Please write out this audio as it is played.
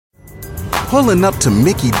Pulling up to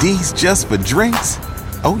Mickey D's just for drinks?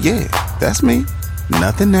 Oh yeah, that's me.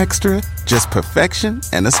 Nothing extra, just perfection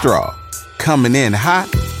and a straw. Coming in hot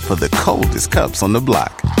for the coldest cups on the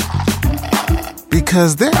block.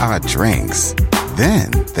 Because there are drinks.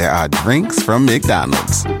 Then there are drinks from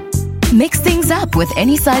McDonald's. Mix things up with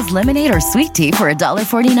any size lemonade or sweet tea for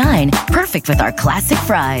 $1.49. Perfect with our classic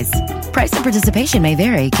fries. Price and participation may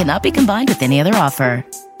vary. Cannot be combined with any other offer.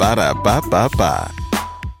 Ba-da-ba-ba-ba.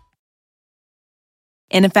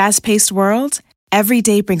 In a fast-paced world, every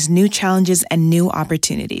day brings new challenges and new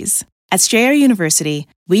opportunities. At Strayer University,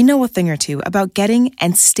 we know a thing or two about getting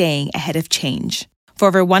and staying ahead of change. For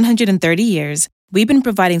over 130 years, we've been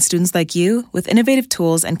providing students like you with innovative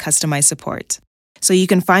tools and customized support, so you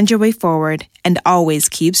can find your way forward and always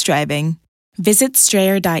keep striving. Visit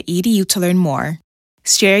strayer.edu to learn more.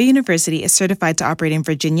 Strayer University is certified to operate in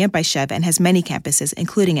Virginia by Chev and has many campuses,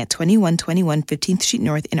 including at 2121 15th Street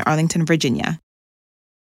North in Arlington, Virginia.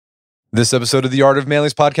 This episode of the Art of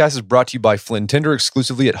Manliness podcast is brought to you by Flint & Tinder,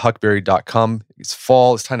 exclusively at huckberry.com. It's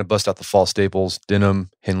fall. It's time to bust out the fall staples: denim,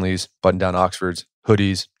 Henleys, button-down Oxfords,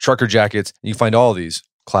 hoodies, trucker jackets. You can find all of these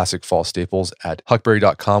classic fall staples at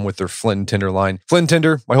huckberry.com with their Flint & Tinder line. Flint &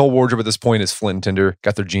 Tinder, my whole wardrobe at this point is Flint & Tinder.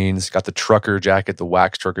 Got their jeans, got the trucker jacket, the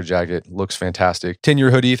wax trucker jacket. Looks fantastic.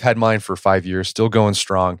 10-year hoodie. I've had mine for 5 years. Still going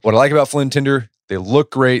strong. What I like about Flint & Tinder, they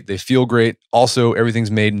look great. They feel great. Also,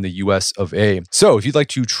 everything's made in the US of A. So if you'd like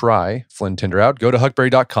to try Flint & Tinder out, go to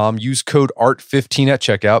huckberry.com. Use code ART15 at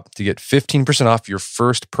checkout to get 15% off your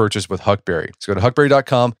first purchase with Huckberry. So go to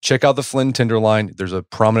huckberry.com. Check out the Flint & Tinder line. There's a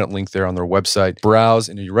prominent link there on their website. Browse,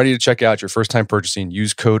 and if you're ready to check out your first time purchasing,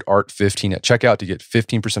 use code ART15 at checkout to get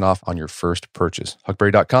 15% off on your first purchase.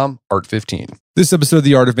 Huckberry.com, ART15. This episode of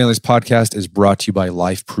the Art of Manliness podcast is brought to you by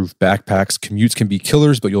Life-Proof Backpacks. Commutes can be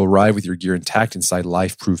killers, but you'll arrive with your gear intact inside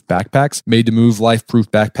Life-Proof Backpacks. Made to move, Life-Proof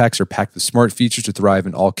Backpacks are packed with smart features to thrive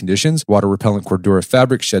in all conditions. Water-repellent Cordura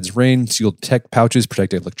fabric sheds rain. Sealed tech pouches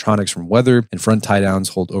protect electronics from weather. And front tie-downs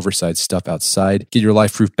hold oversized stuff outside. Get your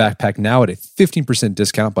Life-Proof Backpack now at a 15%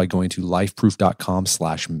 discount by going to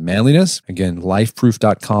lifeproof.com/manliness. Again,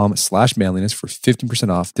 lifeproof.com/manliness for 15%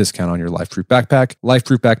 off discount on your Life-Proof Backpack.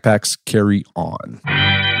 Life-Proof Backpacks, carry on.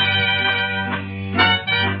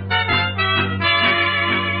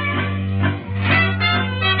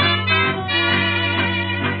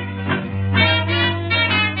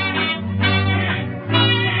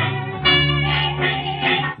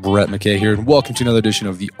 Brett McKay here, and welcome to another edition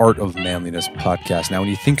of the Art of Manliness podcast. Now, when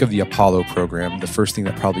you think of the Apollo program, the first thing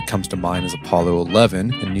that probably comes to mind is Apollo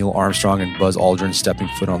 11 and Neil Armstrong and Buzz Aldrin stepping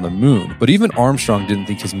foot on the moon. But even Armstrong didn't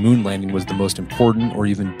think his moon landing was the most important or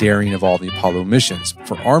even daring of all the Apollo missions.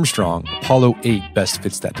 For Armstrong, Apollo 8 best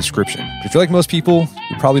fits that description. But if you're like most people,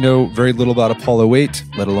 you probably know very little about Apollo 8,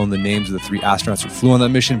 let alone the names of the 3 astronauts who flew on that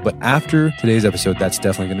mission. But after today's episode, that's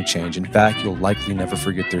definitely going to change. In fact, you'll likely never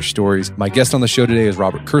forget their stories. My guest on the show today is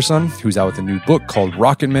Robert Curson, who's out with a new book called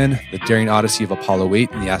Rocket Men, The Daring Odyssey of Apollo 8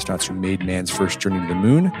 and the Astronauts Who Made Man's First Journey to the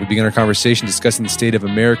Moon. We begin our conversation discussing the state of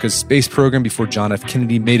America's space program before John F.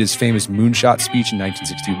 Kennedy made his famous moonshot speech in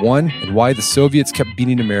 1961, and why the Soviets kept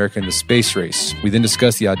beating America in the space race. We then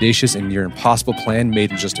discuss the audacious and near impossible plan made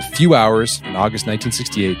in just a few hours in August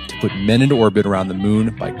 1968 to put men into orbit around the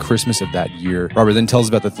moon by Christmas of that year. Robert then tells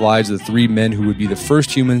about the lives of the 3 men who would be the first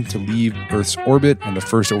human to leave Earth's orbit and the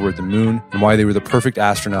first to orbit the moon, and why they were the perfect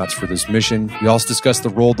astronauts for this mission. We also discussed the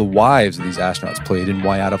role the wives of these astronauts played and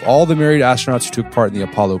why out of all the married astronauts who took part in the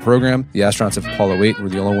Apollo program, the astronauts of Apollo 8 were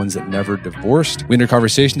the only ones that never divorced. We ended our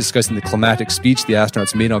conversation discussing the climactic speech the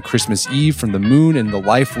astronauts made on Christmas Eve from the moon and the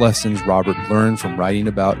life lessons Robert learned from writing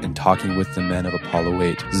about and talking with the men of Apollo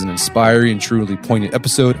 8. This is an inspiring and truly poignant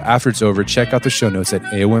episode. After it's over, check out the show notes at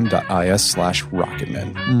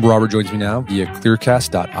aom.is/rocketmen. Robert joins me now via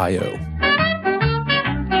clearcast.io.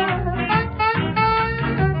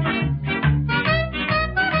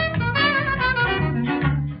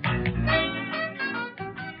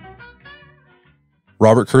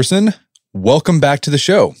 Robert Curson, welcome back to the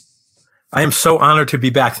show. I am so honored to be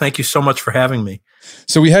back. Thank you so much for having me.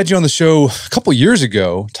 So we had you on the show a couple years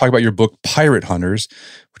ago, talk about your book, Pirate Hunters,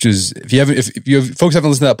 which is, if folks haven't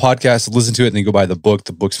listened to that podcast, listen to it and then go buy the book.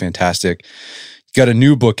 The book's fantastic. You got a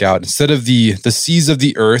new book out. Instead of the seas of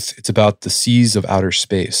the earth, it's about the seas of outer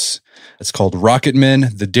space. It's called Rocket Men,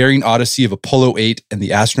 The Daring Odyssey of Apollo 8 and the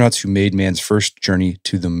Astronauts Who Made Man's First Journey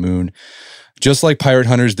to the Moon. Just like Pirate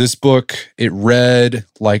Hunters, this book, it read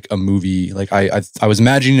like a movie. Like I was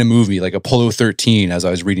imagining a movie, like Apollo 13 as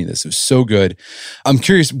I was reading this. It was so good. I'm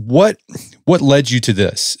curious, what led you to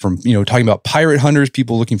this? From, talking about pirate hunters,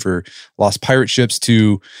 people looking for lost pirate ships,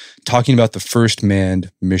 to talking about the first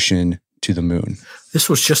manned mission to the moon? This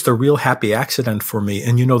was just a real happy accident for me.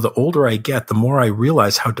 And the older I get, the more I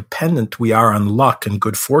realize how dependent we are on luck and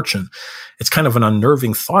good fortune. It's kind of an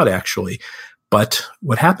unnerving thought, actually. But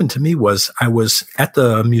what happened to me was I was at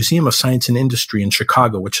the Museum of Science and Industry in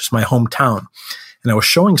Chicago, which is my hometown. And I was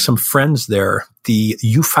showing some friends there the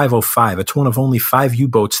U-505. It's one of only 5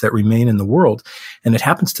 U-boats that remain in the world. And it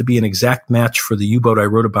happens to be an exact match for the U-boat I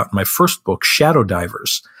wrote about in my first book, Shadow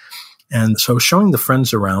Divers. And so I was showing the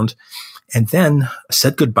friends around and then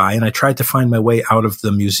said goodbye. And I tried to find my way out of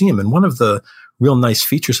the museum. And one of the real nice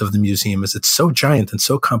features of the museum is it's so giant and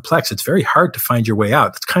so complex. It's very hard to find your way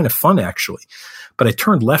out. It's kind of fun, actually. But I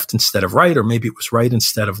turned left instead of right, or maybe it was right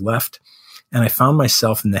instead of left. And I found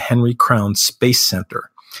myself in the Henry Crown Space Center.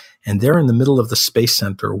 And there in the middle of the Space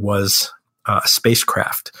Center was a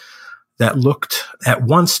spacecraft that looked at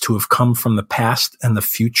once to have come from the past and the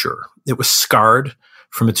future. It was scarred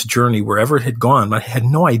from its journey wherever it had gone, but I had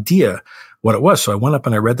no idea what it was. So I went up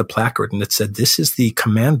and I read the placard, and it said, this is the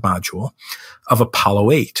command module of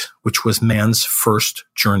Apollo 8, which was man's first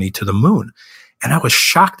journey to the moon. And I was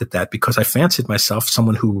shocked at that because I fancied myself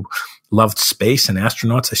someone who loved space and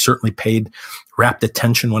astronauts. I certainly paid rapt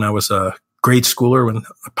attention when I was a grade schooler when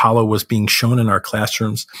Apollo was being shown in our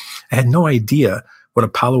classrooms. I had no idea what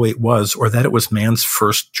Apollo 8 was or that it was man's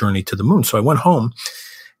first journey to the moon. So I went home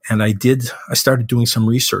and I started doing some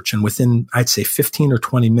research. And within, I'd say 15 or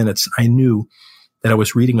 20 minutes, I knew that I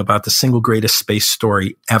was reading about the single greatest space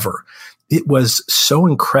story ever. It was so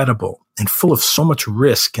incredible and full of so much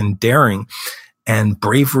risk and daring and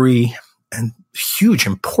bravery and huge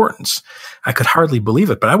importance. I could hardly believe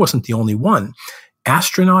it, but I wasn't the only one.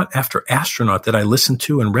 Astronaut after astronaut that I listened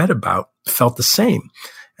to and read about felt the same.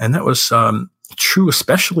 And that was true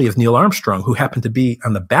especially of Neil Armstrong, who happened to be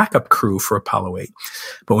on the backup crew for Apollo 8.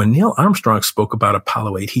 But when Neil Armstrong spoke about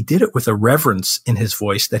Apollo 8, he did it with a reverence in his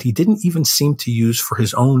voice that he didn't even seem to use for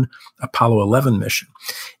his own Apollo 11 mission.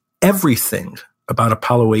 Everything about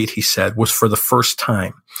Apollo 8, he said, was for the first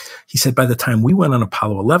time. He said by the time we went on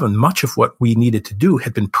Apollo 11, much of what we needed to do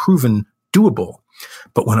had been proven doable.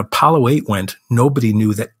 But when Apollo 8 went, nobody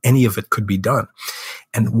knew that any of it could be done.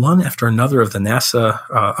 And one after another of the NASA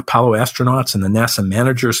Apollo astronauts and the NASA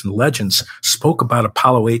managers and legends spoke about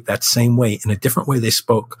Apollo 8 that same way, in a different way they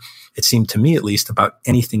spoke, it seemed to me at least, about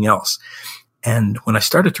anything else. And when I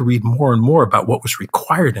started to read more and more about what was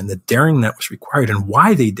required and the daring that was required and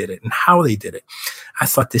why they did it and how they did it, I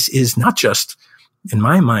thought this is not just, in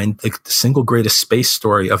my mind, the single greatest space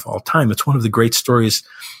story of all time. It's one of the great stories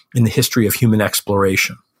in the history of human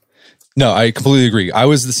exploration. No, I completely agree. I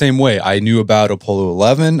was the same way. I knew about Apollo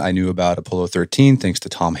 11. I knew about Apollo 13, thanks to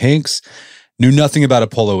Tom Hanks. Knew nothing about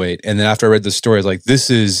Apollo 8. And then after I read the story, I was like, this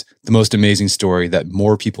is the most amazing story that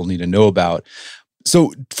more people need to know about.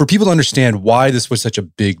 So for people to understand why this was such a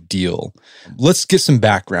big deal, let's get some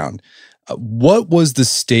background. What was the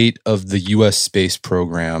state of the U.S. space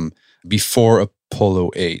program before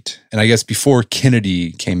Apollo 8? And I guess before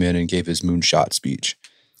Kennedy came in and gave his moonshot speech?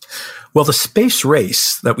 Well, the space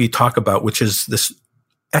race that we talk about, which is this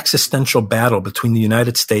existential battle between the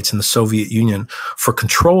United States and the Soviet Union for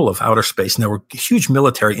control of outer space, and there were huge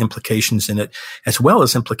military implications in it, as well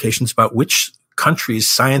as implications about which countries'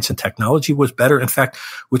 science and technology was better. In fact,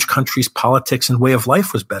 which countries' politics and way of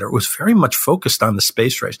life was better. It was very much focused on the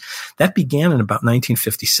space race. That began in about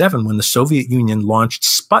 1957 when the Soviet Union launched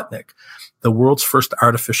Sputnik, the world's first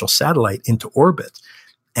artificial satellite, into orbit.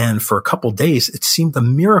 And for a couple of days, it seemed a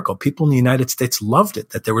miracle. People in the United States loved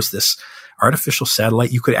it, that there was this artificial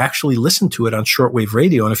satellite. You could actually listen to it on shortwave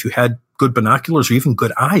radio. And if you had good binoculars or even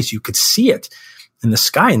good eyes, you could see it in the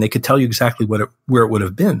sky and they could tell you exactly where it would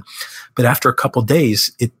have been. But after a couple of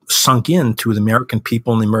days, it sunk into the American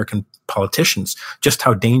people and the American politicians just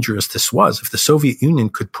how dangerous this was. If the Soviet Union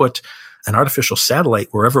could put an artificial satellite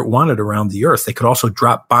wherever it wanted around the Earth, they could also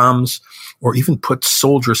drop bombs or even put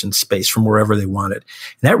soldiers in space from wherever they wanted.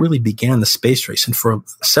 And that really began the space race. And for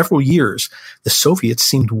several years, the Soviets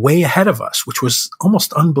seemed way ahead of us, which was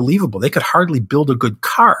almost unbelievable. They could hardly build a good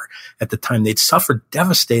car at the time. They'd suffered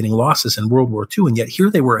devastating losses in World War II, and yet here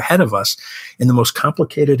they were ahead of us in the most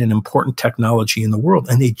complicated and important technology in the world.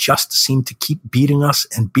 And they just seemed to keep beating us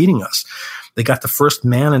and beating us. They got the first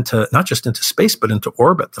man into, not just into space, but into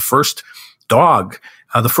orbit, the first dog,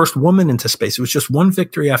 the first woman into space. It was just one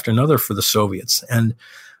victory after another for the Soviets. And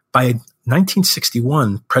by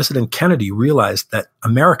 1961, President Kennedy realized that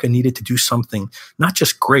America needed to do something not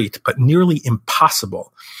just great, but nearly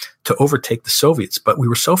impossible to overtake the Soviets. But we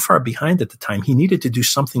were so far behind at the time, he needed to do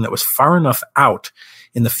something that was far enough out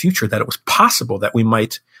in the future that it was possible that we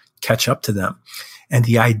might catch up to them. And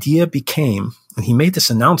the idea became, and he made this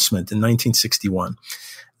announcement in 1961,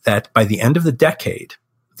 that by the end of the decade,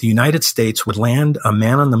 the United States would land a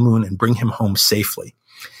man on the moon and bring him home safely.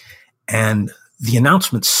 And the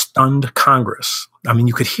announcement stunned Congress. I mean,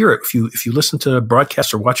 you could hear it if you listen to a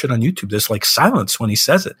broadcast or watch it on YouTube. There's like silence when he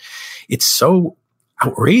says it. It's so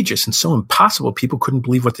outrageous and so impossible. People couldn't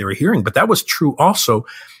believe what they were hearing. But that was true also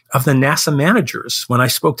of the NASA managers. When I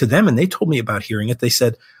spoke to them and they told me about hearing it, they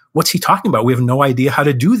said, "What's he talking about? We have no idea how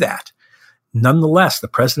to do that." Nonetheless, the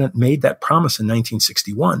president made that promise in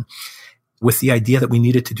 1961 with the idea that we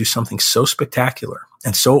needed to do something so spectacular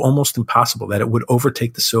and so almost impossible that it would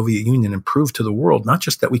overtake the Soviet Union and prove to the world not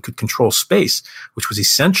just that we could control space, which was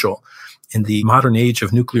essential in the modern age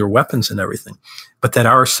of nuclear weapons and everything, but that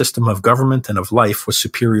our system of government and of life was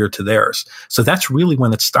superior to theirs. So that's really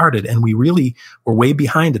when it started, and we really were way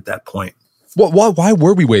behind at that point. Why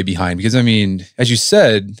were we way behind? Because, I mean, as you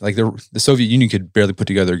said, like the Soviet Union could barely put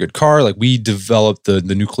together a good car. Like, we developed the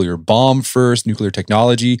nuclear bomb first, nuclear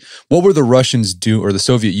technology. What were the Russians do, or the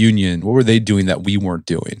Soviet Union, what were they doing that we weren't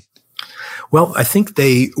doing? Well, I think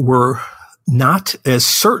they were not as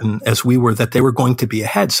certain as we were that they were going to be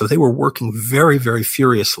ahead. So they were working very, very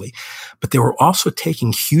furiously, but they were also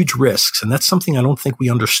taking huge risks. And that's something I don't think we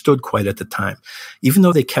understood quite at the time. Even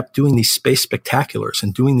though they kept doing these space spectaculars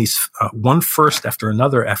and doing these one first after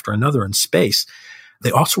another in space,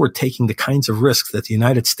 they also were taking the kinds of risks that the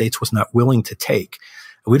United States was not willing to take.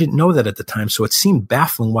 We didn't know that at the time, so it seemed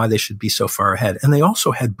baffling why they should be so far ahead. And they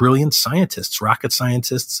also had brilliant scientists, rocket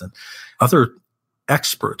scientists, and other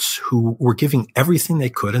experts who were giving everything they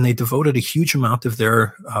could, and they devoted a huge amount of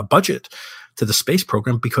their budget to the space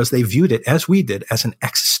program because they viewed it, as we did, as an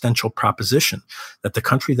existential proposition, that the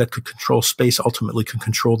country that could control space ultimately could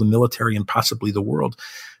control the military and possibly the world.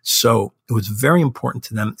 So it was very important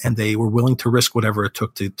to them, and they were willing to risk whatever it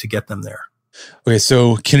took to get them there. Okay,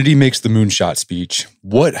 so Kennedy makes the moonshot speech.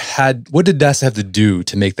 What did NASA have to do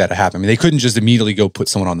to make that happen? I mean, they couldn't just immediately go put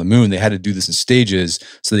someone on the moon. They had to do this in stages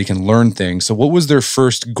so they can learn things. So what was their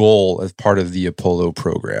first goal as part of the Apollo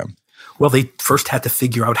program? Well, they first had to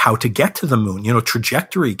figure out how to get to the moon,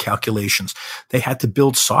 trajectory calculations. They had to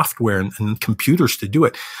build software and computers to do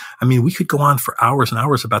it. I mean, we could go on for hours and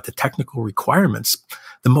hours about the technical requirements.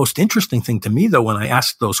 The most interesting thing to me, though, when I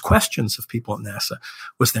asked those questions of people at NASA,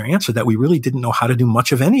 was their answer that we really didn't know how to do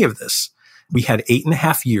much of any of this. We had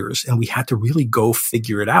 8.5 years, and we had to really go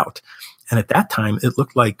figure it out. And at that time, it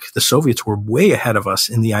looked like the Soviets were way ahead of us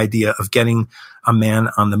in the idea of getting a man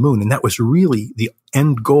on the moon. And that was really the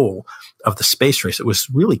end goal of the space race. It was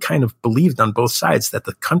really kind of believed on both sides that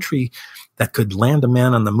the country that could land a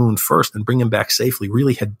man on the moon first and bring him back safely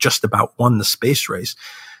really had just about won the space race.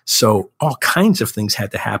 So all kinds of things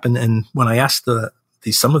had to happen. And when I asked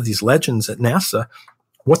some of these legends at NASA,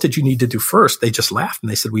 what did you need to do first? They just laughed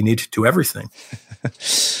and they said, we need to do everything.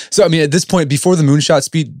 So, I mean, at this point, before the moonshot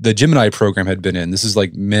speed, the Gemini program had been in. This is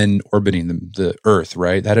like men orbiting the Earth,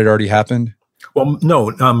 right? That had already happened? Well,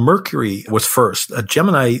 no, Mercury was first.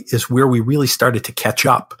 Gemini is where we really started to catch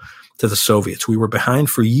up to the Soviets. We were behind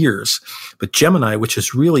for years. But Gemini, which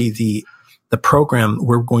is really the program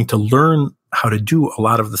we're going to learn how to do a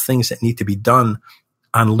lot of the things that need to be done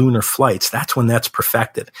on lunar flights, that's when that's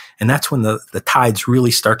perfected. And that's when the tides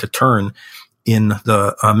really start to turn in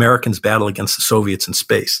the Americans' battle against the Soviets in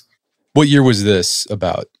space. What year was this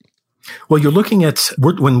about? Well, you're looking at,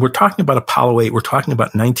 when we're talking about Apollo 8, we're talking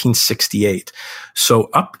about 1968. So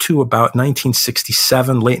up to about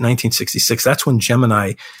 1967, late 1966, that's when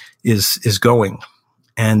Gemini is going.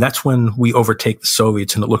 And that's when we overtake the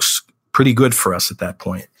Soviets, and it looks pretty good for us at that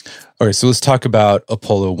point. All right, so let's talk about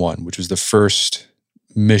Apollo 1, which was the first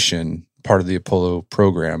mission, part of the Apollo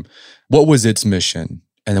program. What was its mission,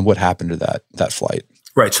 and then what happened to that flight?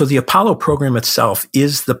 Right, so the Apollo program itself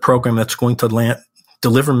is the program that's going to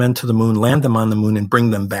deliver men to the moon, land them on the moon, and bring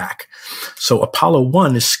them back. So Apollo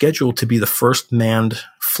 1 is scheduled to be the first manned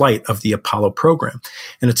flight of the Apollo program.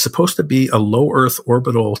 And it's supposed to be a low Earth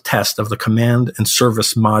orbital test of the command and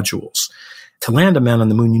service modules. To land a man on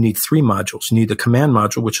the moon, you need 3 modules. You need the command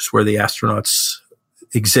module, which is where the astronauts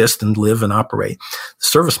exist and live and operate. The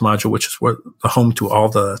service module, which is where the home to all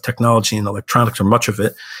the technology and electronics, or much of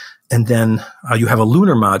it. And then you have a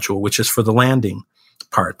lunar module, which is for the landing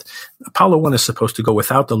part. Apollo 1 is supposed to go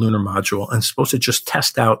without the lunar module and supposed to just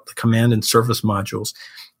test out the command and service modules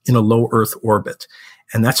in a low Earth orbit.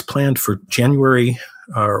 And that's planned for January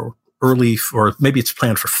or maybe it's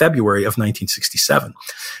planned for February of 1967.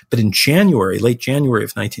 But in late January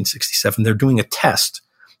of 1967, they're doing a test,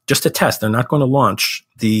 just a test. They're not going to launch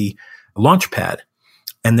the launch pad.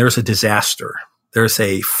 And there's a disaster. There's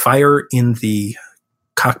a fire in the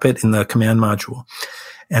cockpit in the command module.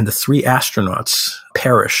 And the 3 astronauts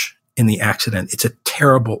perish in the accident. It's a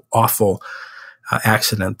terrible, awful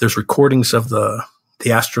accident. There's recordings of the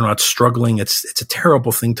astronauts struggling. It's a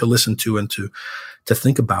terrible thing to listen to and to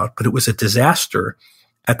think about, but it was a disaster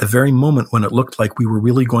at the very moment when it looked like we were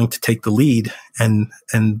really going to take the lead and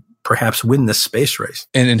perhaps win this space race.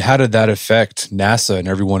 And how did that affect NASA and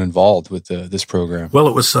everyone involved with this program? Well,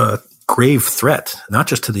 it was a grave threat, not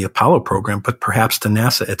just to the Apollo program, but perhaps to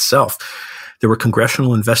NASA itself. There were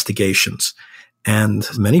congressional investigations, and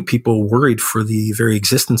many people worried for the very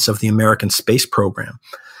existence of the American space program.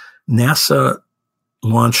 NASA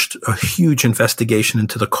launched a huge investigation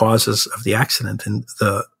into the causes of the accident, and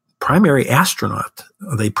the primary astronaut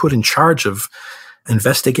they put in charge of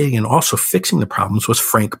investigating and also fixing the problems was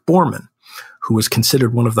Frank Borman, who was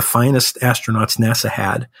considered one of the finest astronauts NASA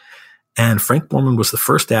had. And Frank Borman was the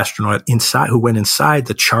first astronaut who went inside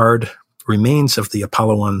the charred remains of the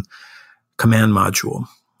Apollo 1 command module.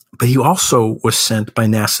 But he also was sent by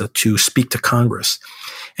NASA to speak to Congress.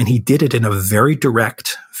 And he did it in a very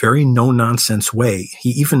direct, very no-nonsense way. He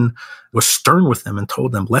even was stern with them and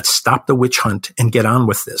told them, let's stop the witch hunt and get on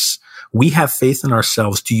with this. We have faith in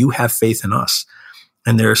ourselves. Do you have faith in us?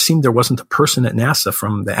 And there wasn't a person at NASA,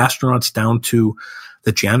 from the astronauts down to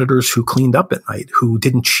the janitors who cleaned up at night, who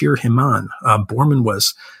didn't cheer him on. Borman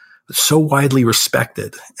was so widely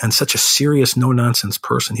respected and such a serious, no-nonsense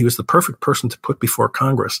person. He was the perfect person to put before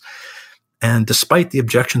Congress. And despite the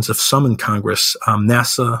objections of some in Congress,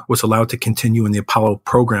 NASA was allowed to continue and the Apollo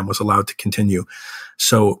program was allowed to continue.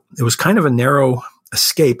 So it was kind of a narrow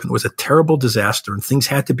escape, and it was a terrible disaster, and things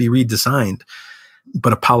had to be redesigned.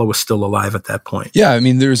 But Apollo was still alive at that point. Yeah, I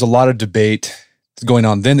mean, there's a lot of debate going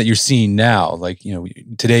on then that you're seeing now. Like, you know,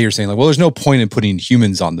 today you're saying like, well, there's no point in putting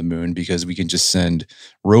humans on the moon because we can just send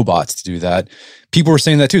robots to do that. People were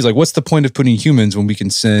saying that too. It's like, what's the point of putting humans when we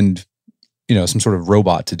can send, you know, some sort of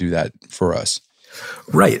robot to do that for us?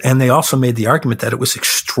 Right. And they also made the argument that it was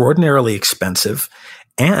extraordinarily expensive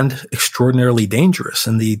and extraordinarily dangerous.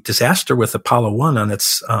 And the disaster with Apollo 1 on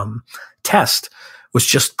its test was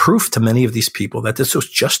just proof to many of these people that this was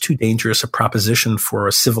just too dangerous a proposition for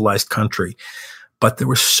a civilized country. But there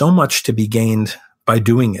was so much to be gained by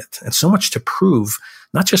doing it, and so much to prove,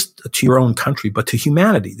 not just to your own country, but to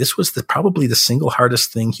humanity. This was probably the single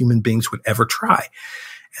hardest thing human beings would ever try.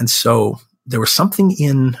 And so there was something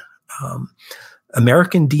in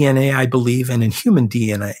American DNA, I believe, and in human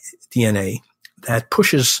DNA that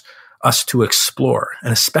pushes us to explore,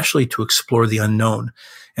 and especially to explore the unknown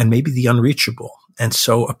and maybe the unreachable. And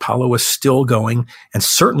so Apollo was still going, and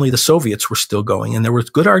certainly the Soviets were still going. And there were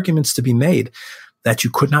good arguments to be made that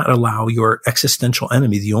you could not allow your existential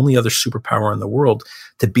enemy, the only other superpower in the world,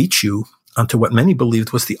 to beat you onto what many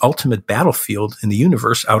believed was the ultimate battlefield in the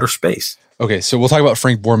universe, outer space. Okay, so we'll talk about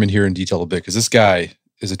Frank Borman here in detail a bit, because this guy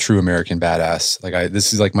is a true American badass. Like,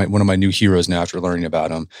 this is like one of my new heroes now after learning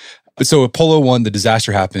about him. So Apollo 1, the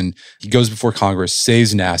disaster happened. He goes before Congress,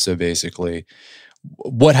 saves NASA basically.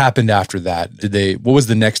 What happened after that? What was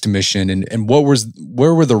the next mission, and where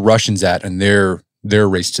were the Russians at in their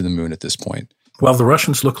race to the moon at this point? Well, the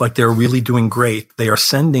Russians look like they're really doing great. They are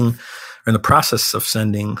in the process of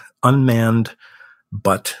sending unmanned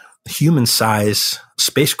but human-size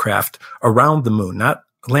spacecraft around the moon, not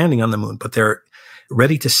landing on the moon, but they're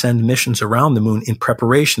ready to send missions around the moon in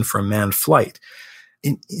preparation for a manned flight.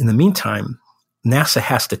 In the meantime, NASA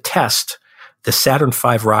has to test the Saturn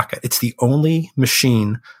V rocket. It's the only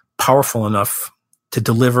machine powerful enough to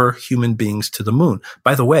deliver human beings to the moon.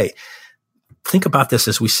 By the way, think about this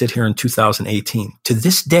as we sit here in 2018. To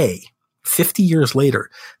this day, 50 years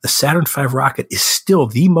later, the Saturn V rocket is still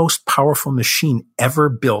the most powerful machine ever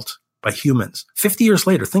built by humans. 50 years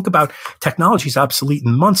later, think about technology's obsolete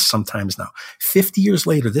in months sometimes now. 50 years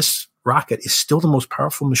later, this rocket is still the most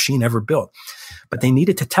powerful machine ever built. But they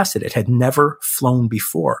needed to test it. It had never flown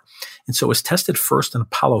before. And so it was tested first in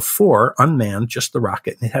Apollo 4, unmanned, just the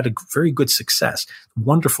rocket, and it had a very good success.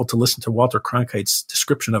 Wonderful to listen to Walter Cronkite's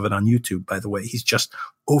description of it on YouTube, by the way. He's just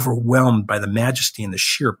overwhelmed by the majesty and the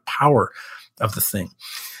sheer power of the thing.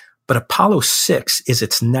 But Apollo 6 is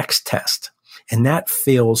its next test, and that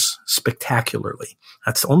fails spectacularly.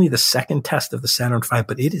 That's only the second test of the Saturn V,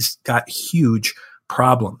 but it has got huge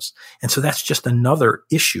problems. And so that's just another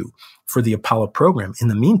issue for the Apollo program. In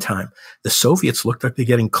the meantime, the Soviets looked like they're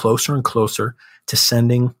getting closer and closer to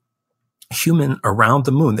sending human around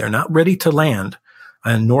the moon. They're not ready to land,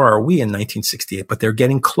 and nor are we in 1968, but they're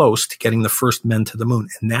getting close to getting the first men to the moon.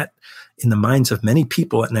 And that, in the minds of many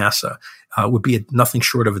people at NASA, would be nothing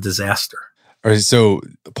short of a disaster. All right, so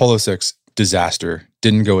Apollo 6, disaster,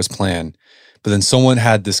 didn't go as planned. But then someone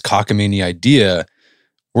had this cockamamie idea,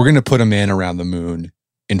 we're going to put a man around the moon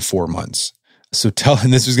in 4 months.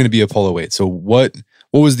 and this was going to be Apollo 8. So what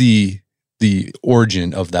was the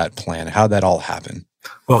origin of that plan? How did that all happen?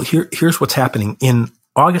 Well, here's what's happening. In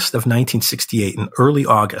August of 1968, in early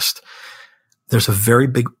August, there's a very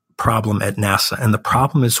big problem at NASA, and the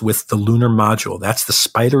problem is with the lunar module. That's the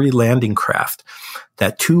spidery landing craft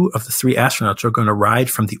that 2 of the 3 astronauts are going to ride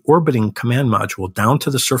from the orbiting command module down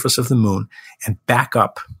to the surface of the moon and back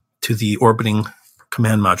up to the orbiting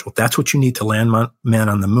command module. That's what you need to land man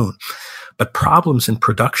on the moon. But problems in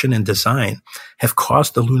production and design have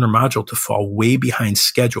caused the lunar module to fall way behind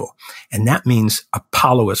schedule. And that means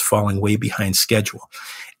Apollo is falling way behind schedule.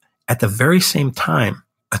 At the very same time,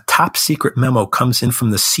 a top secret memo comes in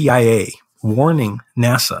from the CIA warning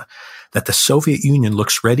NASA that the Soviet Union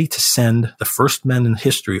looks ready to send the first men in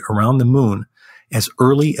history around the moon as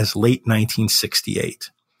early as late 1968.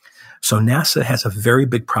 So NASA has a very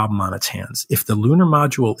big problem on its hands. If the lunar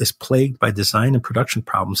module is plagued by design and production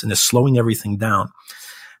problems and is slowing everything down,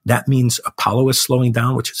 that means Apollo is slowing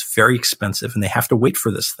down, which is very expensive, and they have to wait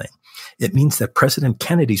for this thing. It means that President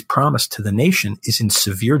Kennedy's promise to the nation is in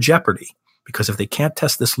severe jeopardy, because if they can't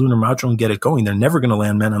test this lunar module and get it going, they're never going to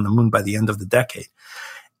land men on the moon by the end of the decade.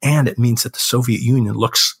 And it means that the Soviet Union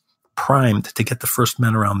looks primed to get the first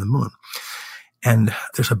men around the moon. And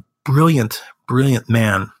there's a brilliant, brilliant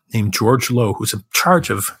man named George Low, who's in charge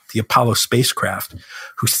of the Apollo spacecraft,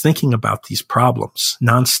 who's thinking about these problems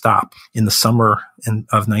nonstop in the summer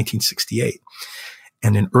of 1968.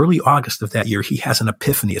 And in early August of that year, he has an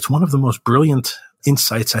epiphany. It's one of the most brilliant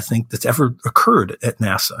insights, I think, that's ever occurred at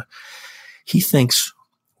NASA. He thinks,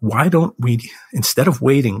 why don't we, instead of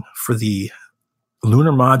waiting for the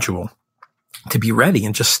lunar module to be ready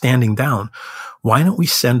and just standing down, why don't we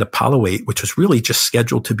send Apollo 8, which was really just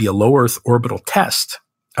scheduled to be a low Earth orbital test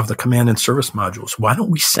of the command and service modules? Why don't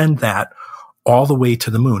we send that all the way to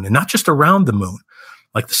the moon, and not just around the moon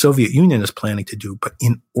like the Soviet Union is planning to do, but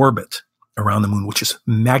in orbit around the moon, which is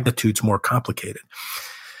magnitudes more complicated.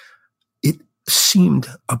 It seemed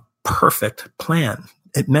a perfect plan.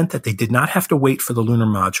 It meant that they did not have to wait for the lunar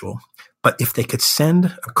module, but if they could send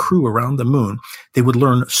a crew around the moon, they would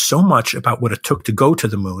learn so much about what it took to go to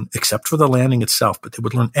the moon, except for the landing itself, but they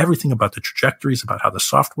would learn everything about the trajectories, about how the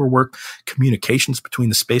software worked, communications between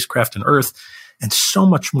the spacecraft and Earth, and so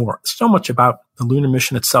much more. So much about the lunar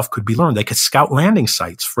mission itself could be learned. They could scout landing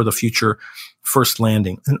sites for the future first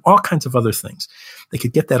landing and all kinds of other things. They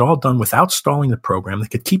could get that all done without stalling the program. They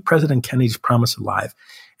could keep President Kennedy's promise alive,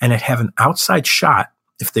 and have an outside shot,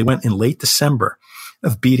 if they went in late December,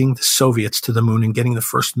 of beating the Soviets to the moon and getting the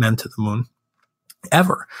first men to the moon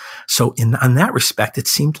ever. So on that respect, it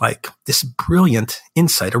seemed like this brilliant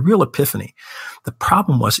insight, a real epiphany. The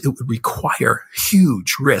problem was it would require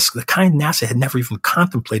huge risk, the kind NASA had never even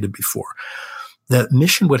contemplated before. The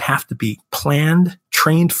mission would have to be planned,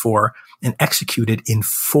 trained for, and executed in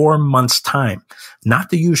 4 months' time, not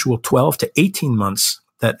the usual 12 to 18 months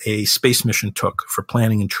that a space mission took for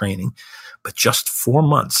planning and training, but just 4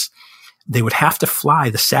 months. They would have to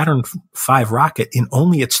fly the Saturn V rocket in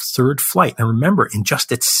only its 3rd flight. And remember, in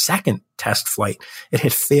just its 2nd test flight, it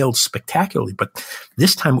had failed spectacularly. But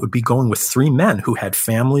this time it would be going with 3 men who had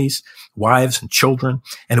families, wives, and children.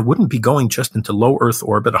 And it wouldn't be going just into low Earth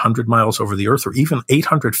orbit, 100 miles over the Earth, or even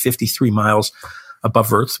 853 miles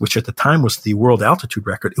above Earth, which at the time was the world altitude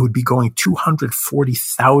record. It would be going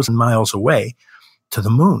 240,000 miles away to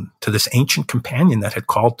the moon, to this ancient companion that had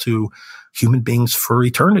called to human beings for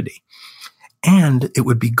eternity. And it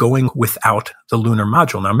would be going without the lunar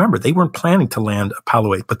module. Now remember, they weren't planning to land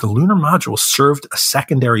Apollo 8, but the lunar module served a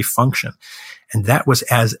secondary function. And that was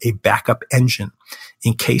as a backup engine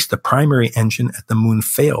in case the primary engine at the moon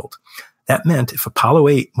failed. That meant if Apollo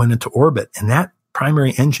 8 went into orbit and that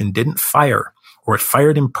primary engine didn't fire, or it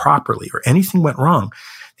fired improperly, or anything went wrong,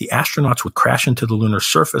 the astronauts would crash into the lunar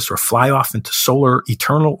surface or fly off into solar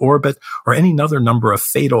eternal orbit, or any other number of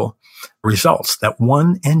fatal results. That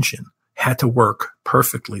one engine had to work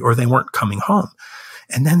perfectly or they weren't coming home.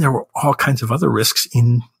 And then there were all kinds of other risks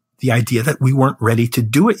in the idea that we weren't ready to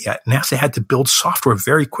do it yet. NASA had to build software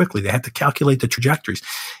very quickly. They had to calculate the trajectories.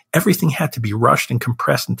 Everything had to be rushed and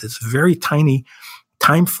compressed into this very tiny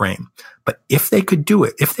time frame. But if they could do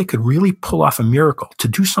it, if they could really pull off a miracle to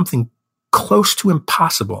do something close to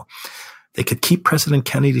impossible, they could keep President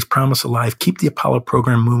Kennedy's promise alive, keep the Apollo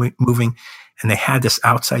program moving, and they had this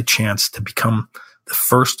outside chance to become the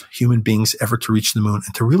first human beings ever to reach the moon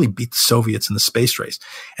and to really beat the Soviets in the space race.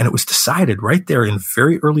 And it was decided right there in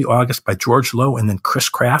very early August by George Low and then Chris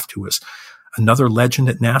Kraft, who was another legend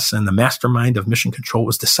at NASA and the mastermind of mission control,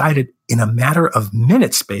 was decided in a matter of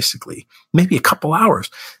minutes, basically, maybe a couple hours.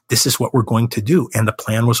 This is what we're going to do. And the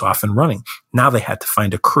plan was off and running. Now they had to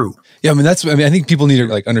find a crew. Yeah, I think people need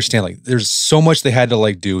to understand, there's so much they had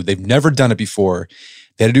to do. They've never done it before.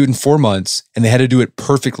 They had to do it in 4 months, and they had to do it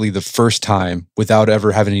perfectly the first time without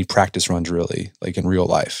ever having any practice runs, really, in real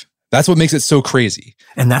life. That's what makes it so crazy.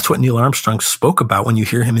 And that's what Neil Armstrong spoke about when you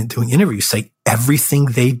hear him doing interviews, say everything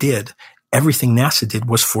they did, everything NASA did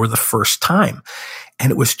was for the first time.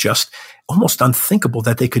 And it was just almost unthinkable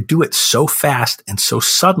that they could do it so fast and so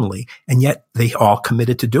suddenly, and yet they all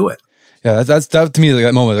committed to do it. Yeah, that to me,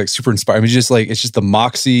 that moment, super inspiring. It's just the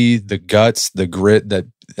moxie, the guts, the grit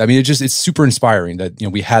it's super inspiring that,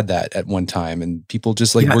 we had that at one time, and people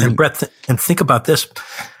just and Brett, and think about this.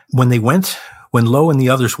 When Lowe and the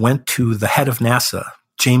others went to the head of NASA,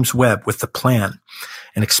 James Webb, with the plan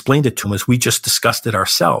and explained it to him as we just discussed it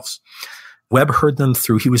ourselves, Webb heard them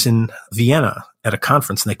through. He was in Vienna at a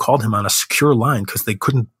conference, and they called him on a secure line because they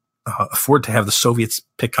couldn't afford to have the Soviets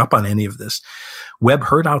pick up on any of this. Webb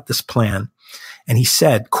heard out this plan, and he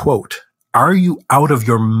said, quote, "Are you out of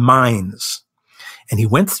your minds?" And he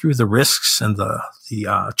went through the risks and the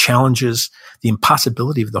challenges, the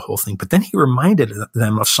impossibility of the whole thing. But then he reminded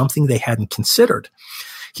them of something they hadn't considered.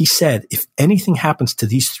 He said, if anything happens to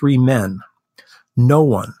these three men, no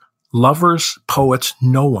one, lovers, poets,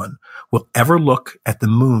 no one will ever look at the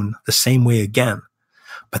moon the same way again.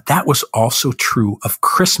 But that was also true of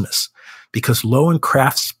Christmas, because Lowe and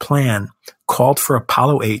Kraft's plan called for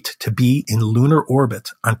Apollo 8 to be in lunar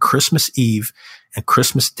orbit on Christmas Eve and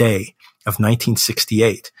Christmas Day of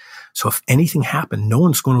 1968. So if anything happened, no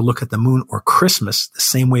one's going to look at the moon or Christmas the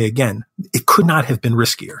same way again. It could not have been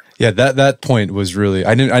riskier. Yeah, that point was really,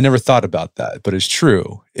 I never thought about that, but it's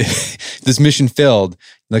true. If this mission failed,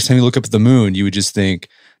 next time you look up at the moon, you would just think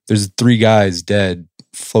there's 3 guys dead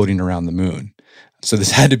floating around the moon. So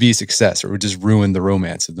this had to be a success, or it would just ruin the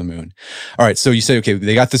romance of the moon. All right, so you say, okay,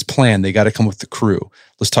 they got this plan. They got to come with the crew.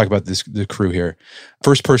 Let's talk about the crew here.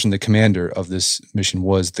 First person, the commander of this mission,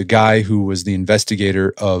 was the guy who was the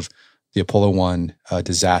investigator of the Apollo 1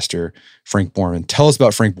 disaster, Frank Borman. Tell us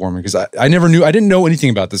about Frank Borman, because I didn't know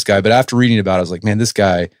anything about this guy, but after reading about it, I was like, man, this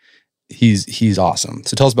guy, he's awesome.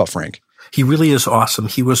 So tell us about Frank. He really is awesome.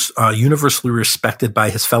 He was universally respected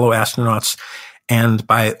by his fellow astronauts and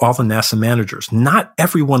by all the NASA managers. Not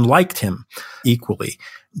everyone liked him equally,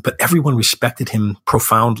 but everyone respected him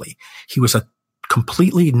profoundly. He was a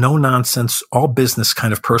completely no-nonsense, all-business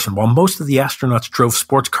kind of person. While most of the astronauts drove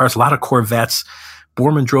sports cars, a lot of Corvettes,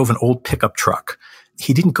 Borman drove an old pickup truck.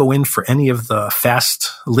 He didn't go in for any of the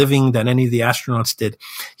fast living that any of the astronauts did.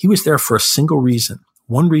 He was there for a single reason.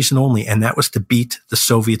 One reason only, and that was to beat the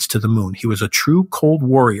Soviets to the moon. He was a true Cold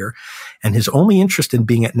Warrior, and his only interest in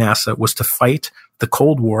being at NASA was to fight the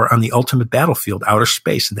Cold War on the ultimate battlefield, outer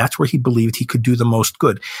space. And that's where he believed he could do the most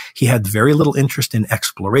good. He had very little interest in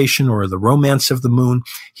exploration or the romance of the moon.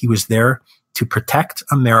 He was there to protect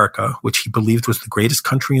America, which he believed was the greatest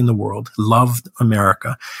country in the world, loved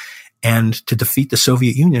America, and to defeat the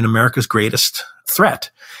Soviet Union, America's greatest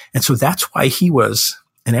threat. And so that's why he was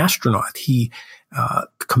an astronaut. He,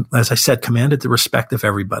 as I said, commanded the respect of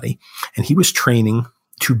everybody, and he was training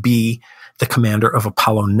to be the commander of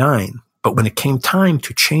Apollo 9. But when it came time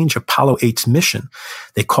to change Apollo 8's mission,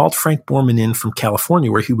 they called Frank Borman in from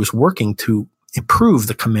California, where he was working to improve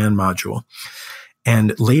the command module,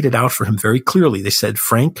 and laid it out for him very clearly. They said,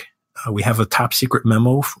 Frank, we have a top secret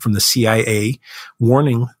memo from the CIA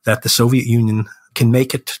warning that the Soviet Union can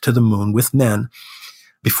make it to the moon with men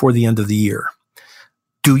before the end of the year.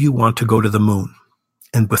 Do you want to go to the moon?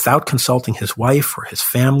 And without consulting his wife or his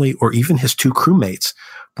family or even his 2 crewmates,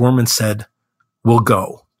 Borman said, we'll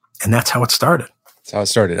go. And that's how it started. That's how it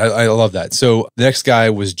started. I love that. So the next guy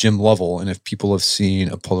was Jim Lovell. And if people have seen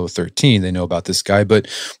Apollo 13, they know about this guy. But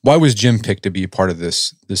why was Jim picked to be a part of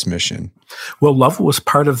this mission? Well, Lovell was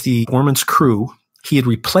part of the Borman's crew. He had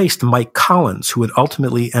replaced Mike Collins, who would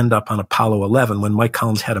ultimately end up on Apollo 11 when Mike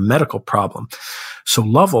Collins had a medical problem. So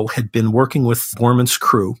Lovell had been working with Borman's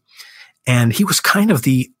crew, and he was kind of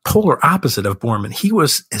the polar opposite of Borman. He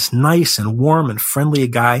was as nice and warm and friendly a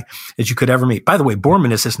guy as you could ever meet. By the way,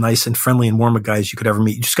 Borman is as nice and friendly and warm a guy as you could ever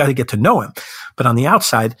meet. You just got to get to know him. But on the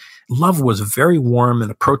outside, Lovell was very warm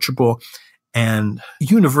and approachable and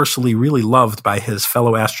universally really loved by his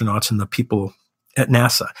fellow astronauts and the people at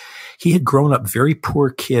NASA. He had grown up very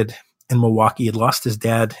poor kid in Milwaukee. He had lost his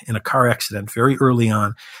dad in a car accident very early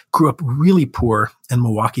on, grew up really poor in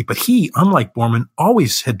Milwaukee. But he, unlike Borman,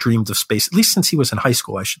 always had dreamed of space, at least since he was in high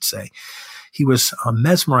school, I should say. He was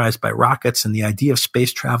mesmerized by rockets and the idea of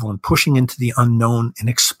space travel and pushing into the unknown and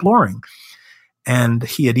exploring. And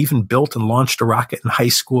he had even built and launched a rocket in high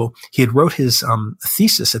school. He had wrote his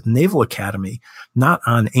thesis at the Naval Academy, not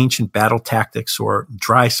on ancient battle tactics or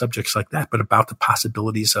dry subjects like that, but about the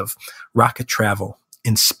possibilities of rocket travel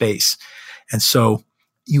in space. And so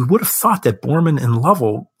you would have thought that Borman and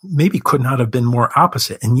Lovell maybe could not have been more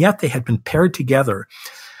opposite. And yet they had been paired together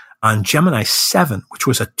on Gemini 7, which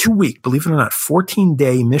was a 2-week, believe it or not,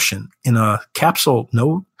 14-day mission in a capsule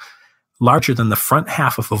no larger than the front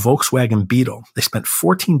half of a Volkswagen Beetle. They spent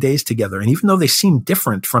 14 days together. And even though they seemed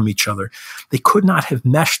different from each other, they could not have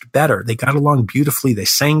meshed better. They got along beautifully. They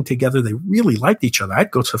sang together. They really liked each other.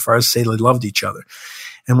 I'd go so far as to say they loved each other.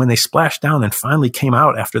 And when they splashed down and finally came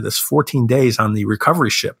out after this 14 days on the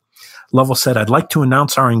recovery ship, Lovell said, "I'd like to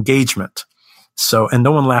announce our engagement." So, and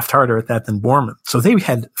no one laughed harder at that than Borman. So they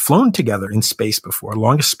had flown together in space before,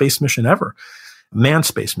 longest space mission ever, manned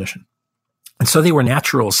space mission. And so they were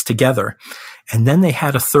naturals together. And then they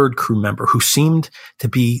had a third crew member who seemed to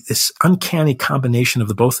be this uncanny combination of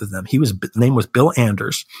the both of them. His name was Bill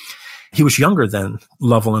Anders. He was younger than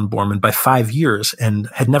Lovell and Borman by 5 years and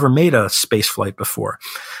had never made a space flight before.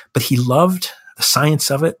 But he loved the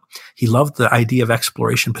science of it. He loved the idea of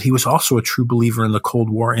exploration, but he was also a true believer in the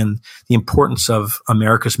Cold War and the importance of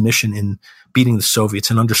America's mission in beating the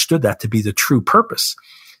Soviets, and understood that to be the true purpose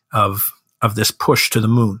of this push to the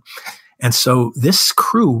moon. And so this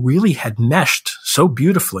crew really had meshed so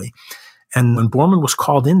beautifully. And when Borman was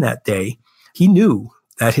called in that day, he knew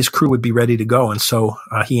that his crew would be ready to go. And so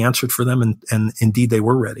he answered for them, and indeed they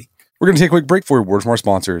were ready. We're going to take a quick break for words from our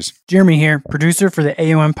sponsors. Jeremy here, producer for the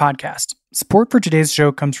AOM podcast. Support for today's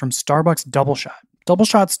show comes from Starbucks Double Shot. Double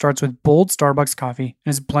Shot starts with bold Starbucks coffee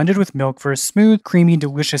and is blended with milk for a smooth, creamy,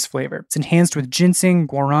 delicious flavor. It's enhanced with ginseng,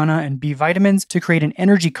 guarana, and B vitamins to create an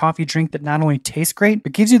energy coffee drink that not only tastes great,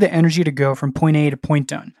 but gives you the energy to go from point A to point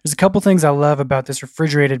done. There's a couple things I love about this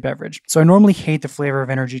refrigerated beverage. So I normally hate the flavor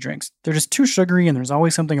of energy drinks. They're just too sugary and there's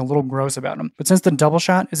always something a little gross about them. But since the Double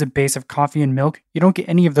Shot is a base of coffee and milk, you don't get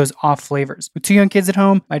any of those off flavors. With 2 young kids at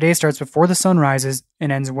home, my day starts before the sun rises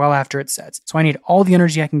and ends well after it sets. So I need all the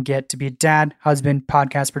energy I can get to be a dad, husband,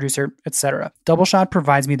 podcast producer, etc. Double Shot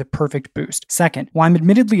provides me the perfect boost. Second, while I'm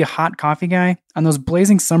admittedly a hot coffee guy, on those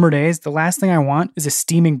blazing summer days, the last thing I want is a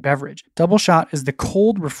steaming beverage. Double Shot is the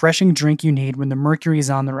cold, refreshing drink you need when the mercury is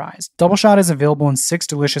on the rise. Double Shot is available in 6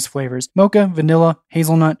 delicious flavors: mocha, vanilla,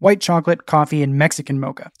 hazelnut, white chocolate, coffee, and Mexican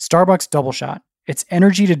mocha. Starbucks Double Shot. It's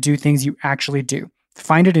energy to do things you actually do.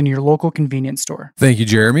 Find it in your local convenience store. Thank you,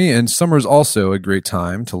 Jeremy. And summer is also a great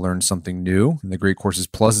time to learn something new. And the Great Courses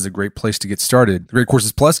Plus is a great place to get started. The Great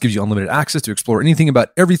Courses Plus gives you unlimited access to explore anything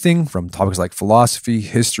about everything from topics like philosophy,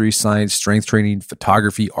 history, science, strength training,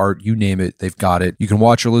 photography, art, you name it, they've got it. You can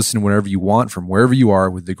watch or listen whenever you want from wherever you are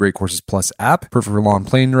with the Great Courses Plus app. Perfect for long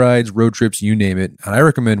plane rides, road trips, you name it. And I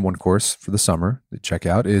recommend one course for the summer to check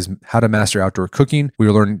out is How to Master Outdoor Cooking. We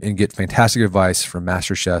will learn and get fantastic advice from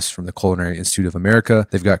master chefs from the Culinary Institute of America.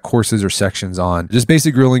 They've got courses or sections on just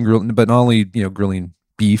basic grilling, but not only, grilling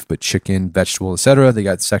beef, but chicken, vegetable, etc. They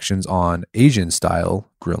got sections on Asian style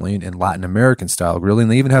grilling and Latin American style grilling.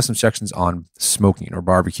 They even have some sections on smoking or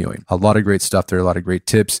barbecuing. A lot of great stuff there, a lot of great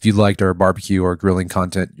tips. If you liked our barbecue or grilling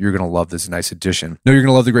content, you're going to love this nice addition. No, you're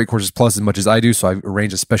going to love the Great Courses Plus as much as I do, so I've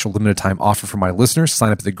arranged a special limited time offer for my listeners.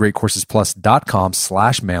 Sign up at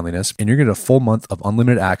thegreatcoursesplus.com/manliness, and you're going to get a full month of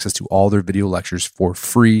unlimited access to all their video lectures for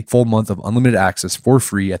free. Full month of unlimited access for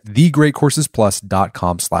free at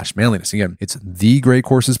thegreatcoursesplus.com/manliness. Again, it's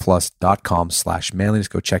thegreatcoursesplus.com/manliness.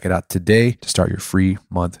 Go check it out today to start your free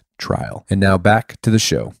month trial. And now back to the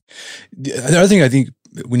show. The other thing I think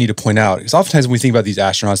we need to point out is oftentimes when we think about these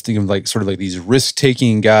astronauts, think of sort of these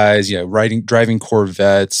risk-taking guys, driving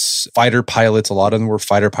Corvettes, fighter pilots. A lot of them were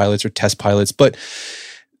fighter pilots or test pilots. But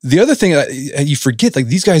the other thing you forget,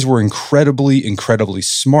 these guys were incredibly, incredibly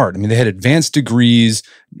smart. I mean, they had advanced degrees,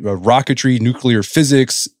 rocketry, nuclear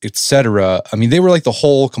physics, etc. I mean, they were like the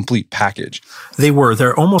whole complete package. They were.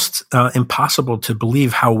 They're almost impossible to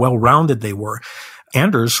believe how well-rounded they were.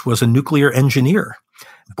 Anders was a nuclear engineer.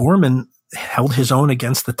 Borman held his own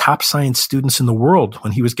against the top science students in the world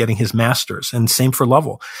when he was getting his master's, and same for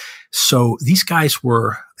Lovell. So these guys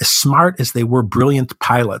were as smart as they were brilliant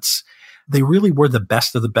pilots. They really were the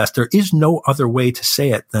best of the best. There is no other way to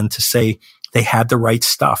say it than to say they had the right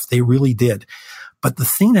stuff. They really did. But the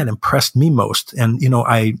thing that impressed me most, and,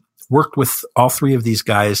 I worked with all 3 of these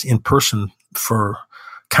guys in person for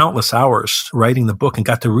countless hours writing the book and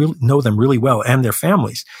got to really know them really well and their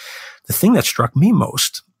families. The thing that struck me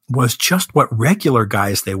most was just what regular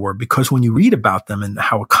guys they were, because when you read about them and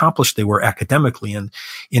how accomplished they were academically and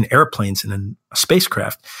in airplanes and in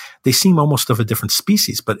spacecraft, they seem almost of a different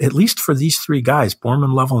species. But at least for these three guys,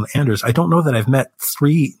 Borman, Lovell, and Anders, I don't know that I've met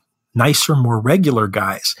three nicer, more regular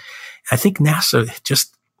guys. I think NASA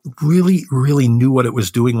just really, really knew what it was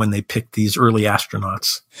doing when they picked these early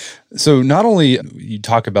astronauts. So not only you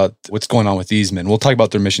talk about what's going on with these men, we'll talk about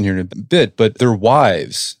their mission here in a bit, but their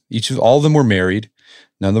wives, all of them were married.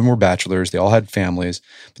 None of them were bachelors. They all had families,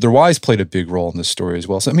 but their wives played a big role in this story as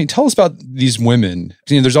well. So, I mean, tell us about these women.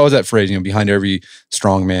 There's always that phrase, behind every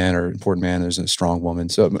strong man or important man, there's a strong woman.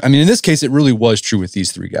 So, I mean, in this case, it really was true with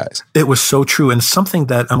these three guys. It was so true, and something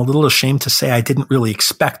that I'm a little ashamed to say I didn't really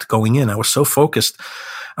expect going in. I was so focused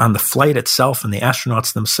on the flight itself and the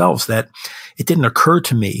astronauts themselves that it didn't occur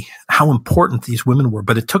to me how important these women were.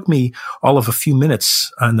 But it took me all of a few minutes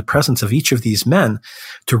in the presence of each of these men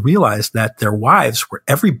to realize that their wives were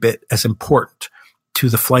every bit as important to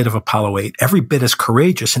the flight of Apollo 8, every bit as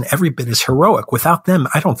courageous and every bit as heroic. Without them,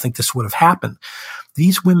 I don't think this would have happened.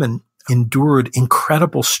 These women endured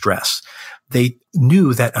incredible stress. They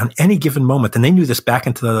knew that on any given moment, and they knew this back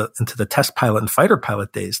into the test pilot and fighter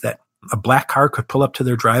pilot days, that a black car could pull up to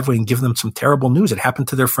their driveway and give them some terrible news. It happened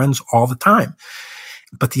to their friends all the time.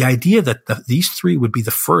 But the idea that these three would be the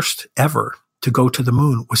first ever to go to the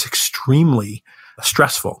moon was extremely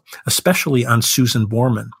stressful, especially on Susan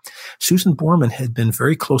Borman. Susan Borman had been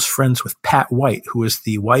very close friends with Pat White, who was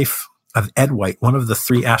the wife of Ed White, one of the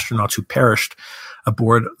three astronauts who perished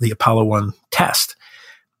aboard the Apollo 1 test.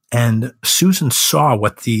 And Susan saw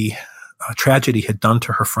what the tragedy had done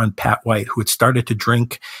to her friend Pat White, who had started to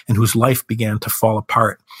drink and whose life began to fall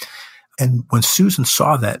apart. And when Susan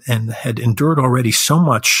saw that and had endured already so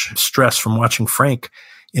much stress from watching Frank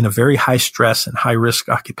in a very high stress and high risk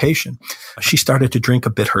occupation, she started to drink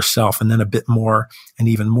a bit herself, and then a bit more and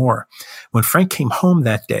even more. When Frank came home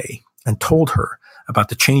that day and told her about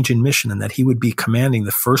the change in mission and that he would be commanding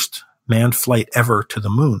the first manned flight ever to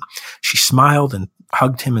the moon, she smiled and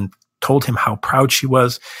hugged him and told him how proud she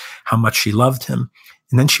was, how much she loved him.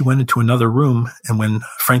 And then she went into another room, and when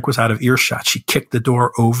Frank was out of earshot, she kicked the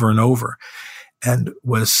door over and over and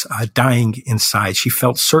was dying inside. She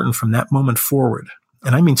felt certain from that moment forward,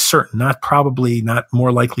 and I mean certain, not probably, not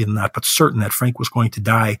more likely than not, but certain that Frank was going to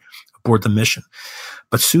die aboard the mission.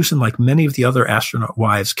 But Susan, like many of the other astronaut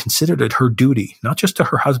wives, considered it her duty, not just to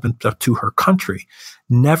her husband, but to her country,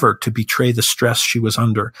 never to betray the stress she was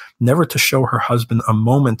under, never to show her husband a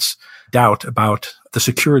moment's doubt about the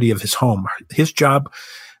security of his home. His job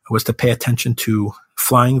was to pay attention to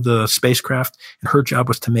flying the spacecraft, and her job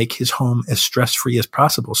was to make his home as stress-free as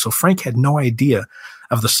possible. So Frank had no idea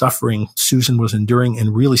of the suffering Susan was enduring,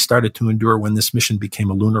 and really started to endure when this mission became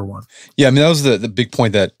a lunar one. Yeah, I mean, that was the big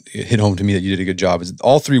point that hit home to me that you did a good job. Is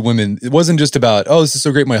all three women, it wasn't just about, oh, this is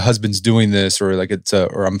so great, my husband's doing this, or like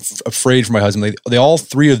or I'm afraid for my husband. They all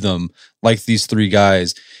three of them, like these three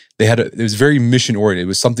guys, it was very mission oriented. It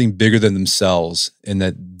was something bigger than themselves, and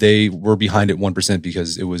that they were behind it 1%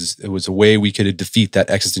 because it was a way we could defeat that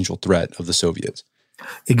existential threat of the Soviets.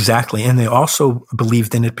 Exactly. And they also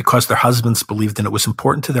believed in it because their husbands believed in it. It was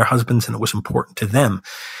important to their husbands and it was important to them.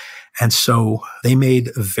 And so they made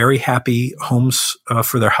very happy homes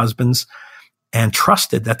for their husbands and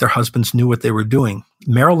trusted that their husbands knew what they were doing.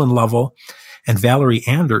 Marilyn Lovell and Valerie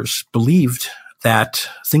Anders believed that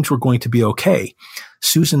things were going to be okay.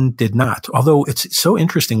 Susan did not. Although it's so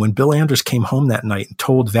interesting, when Bill Anders came home that night and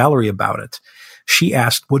told Valerie about it, she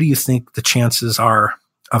asked, what do you think the chances are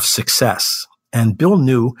of success? And Bill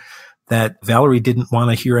knew that Valerie didn't want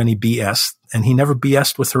to hear any BS, and he never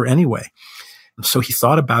BS'd with her anyway. So he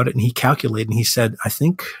thought about it and he calculated, and he said, I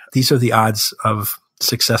think these are the odds of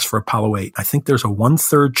success for Apollo 8. I think there's a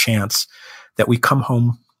 1/3 chance that we come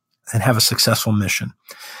home and have a successful mission.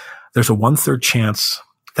 There's a 1/3 chance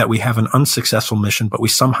that we have an unsuccessful mission, but we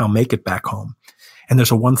somehow make it back home. And there's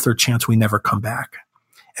a 1/3 chance we never come back.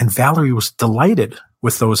 And Valerie was delighted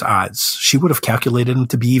with those odds. She would have calculated them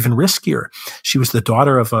to be even riskier. She was the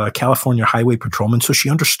daughter of a California highway patrolman, so she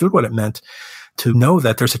understood what it meant to know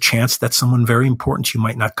that there's a chance that someone very important to you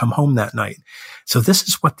might not come home that night. So this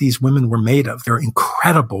is what these women were made of. They're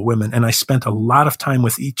incredible women. And I spent a lot of time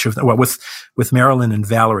with each of them, well, with Marilyn and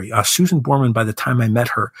Valerie. Susan Borman, by the time I met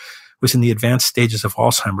her, was in the advanced stages of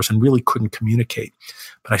Alzheimer's and really couldn't communicate.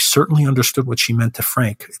 But I certainly understood what she meant to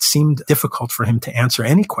Frank. It seemed difficult for him to answer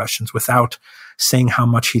any questions without saying how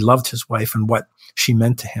much he loved his wife and what she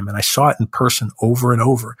meant to him. And I saw it in person over and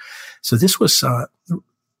over. So this was,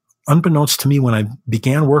 unbeknownst to me when I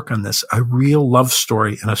began work on this, a real love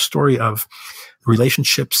story and a story of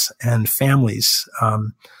relationships and families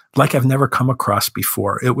like I've never come across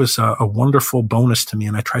before. It was a wonderful bonus to me,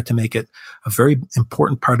 and I tried to make it a very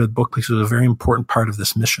important part of the book because it was a very important part of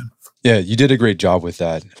this mission. Yeah, you did a great job with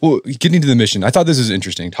that. Well, getting to the mission, I thought this was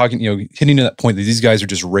interesting. Hitting to that point that these guys are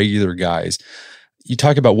just regular guys. You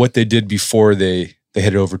talk about what they did before they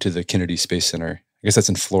headed over to the Kennedy Space Center. I guess that's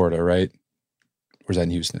in Florida, right? Or is that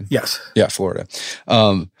in Houston? Yes. Yeah, Florida.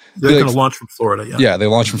 They're going to launch from Florida. Yeah. Yeah, they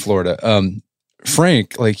launched from Florida.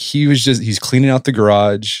 Frank, he's cleaning out the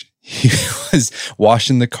garage. He was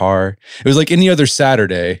washing the car. It was like any other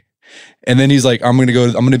Saturday. And then he's like, I'm going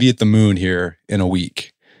to be at the moon here in a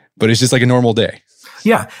week. But it's just like a normal day.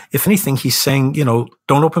 Yeah. If anything, he's saying, don't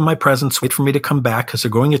open my presents. Wait for me to come back because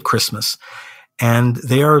they're going at Christmas. And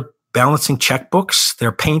they are balancing checkbooks.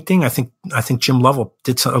 They're painting. I think Jim Lovell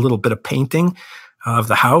did a little bit of painting of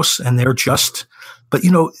the house. And they're but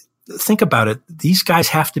think about it. These guys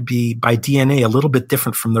have to be by DNA a little bit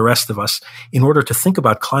different from the rest of us in order to think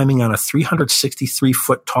about climbing on a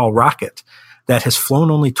 363-foot tall rocket that has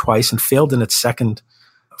flown only twice and failed in its second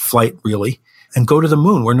flight, really, and go to the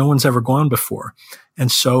moon where no one's ever gone before. And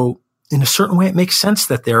so in a certain way, it makes sense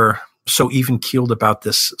that they're so even-keeled about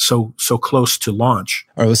this, so close to launch.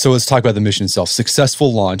 All right, so let's talk about the mission itself.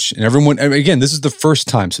 Successful launch. And everyone, again, this is the first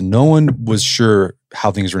time, so no one was sure how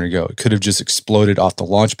things were going to go. It could have just exploded off the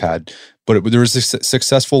launch pad, but there was a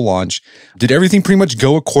successful launch. Did everything pretty much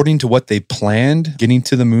go according to what they planned, getting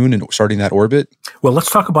to the moon and starting that orbit? Well, let's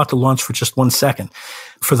talk about the launch for just 1 second.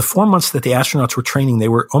 For the 4 months that the astronauts were training, they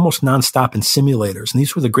were almost nonstop in simulators, and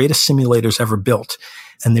these were the greatest simulators ever built.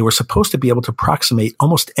 And they were supposed to be able to approximate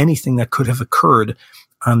almost anything that could have occurred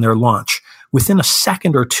on their launch. Within a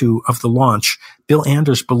second or two of the launch, Bill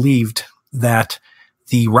Anders believed that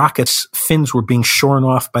the rocket's fins were being shorn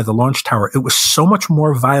off by the launch tower. It was so much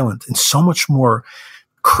more violent and so much more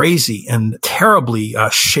crazy and terribly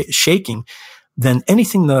shaking than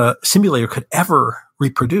anything the simulator could ever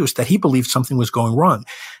reproduce that he believed something was going wrong.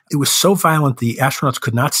 It was so violent the astronauts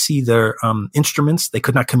could not see their instruments. They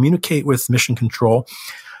could not communicate with mission control.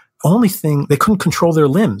 They couldn't control their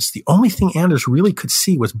limbs. The only thing Anders really could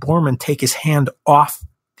see was Borman take his hand off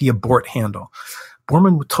the abort handle.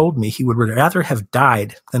 Borman told me he would rather have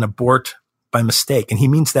died than abort by mistake, and he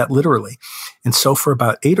means that literally. And so for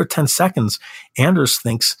about 8 or 10 seconds, Anders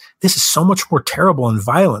thinks this is so much more terrible and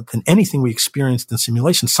violent than anything we experienced in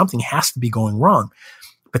simulation. Something has to be going wrong.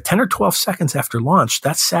 But 10 or 12 seconds after launch,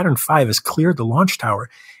 that Saturn V has cleared the launch tower,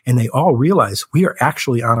 and they all realize we are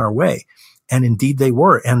actually on our way. And indeed they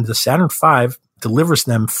were. And the Saturn V delivers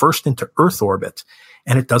them first into Earth orbit,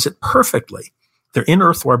 and it does it perfectly. They're in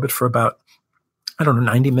Earth orbit for about,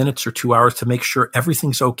 90 minutes or 2 hours to make sure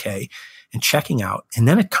everything's okay and checking out. And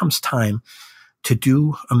then it comes time to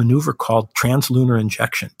do a maneuver called translunar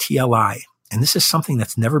injection, TLI. And this is something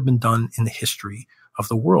that's never been done in the history of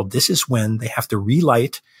the world. This is when they have to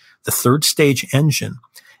relight the third stage engine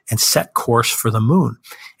and set course for the moon.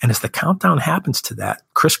 And as the countdown happens to that,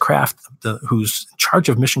 Chris Kraft, who's in charge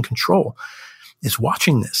of mission control, is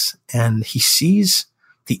watching this, and he sees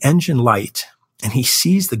the engine light, and he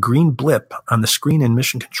sees the green blip on the screen in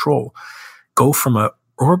mission control go from a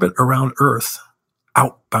orbit around Earth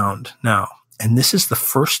outbound now. And this is the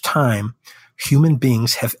first time human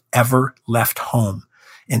beings have ever left home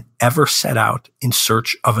and ever set out in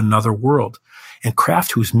search of another world. And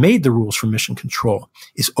Kraft, who's made the rules for mission control,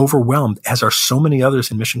 is overwhelmed, as are so many others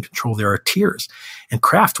in mission control. There are tears. And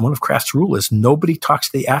Kraft, one of Kraft's rules is nobody talks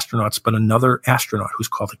to the astronauts but another astronaut who's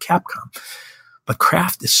called a Capcom. But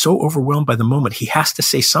Kraft is so overwhelmed by the moment, he has to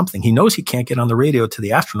say something. He knows he can't get on the radio to the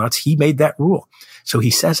astronauts. He made that rule. So he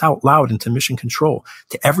says out loud into mission control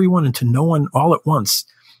to everyone and to no one all at once.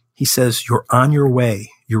 He says, "You're on your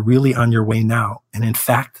way. You're really on your way now." And in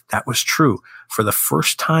fact, that was true. For the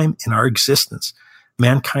first time in our existence,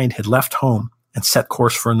 mankind had left home and set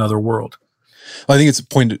course for another world. Well, I think it's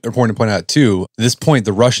important to point out too, at this point,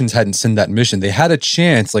 the Russians hadn't sent that mission. They had a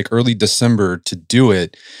chance like early December to do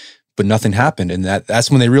it, but nothing happened. And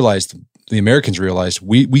that's when they realized, the Americans realized,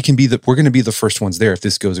 we're going to be the first ones there if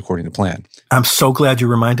this goes according to plan. I'm so glad you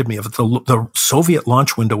reminded me of it. The Soviet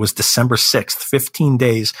launch window was December 6th, 15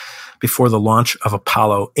 days before the launch of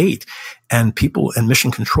Apollo 8. And people in mission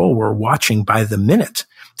control were watching by the minute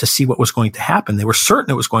to see what was going to happen. They were certain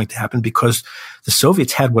it was going to happen because the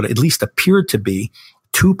Soviets had what at least appeared to be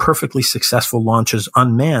 2 perfectly successful launches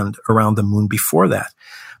unmanned around the moon before that.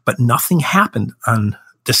 But nothing happened on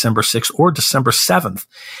December 6th or December 7th.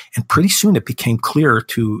 And pretty soon it became clear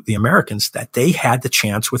to the Americans that they had the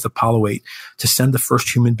chance with Apollo 8 to send the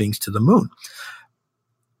first human beings to the moon.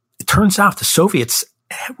 It turns out the Soviets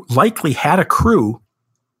likely had a crew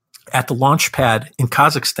at the launch pad in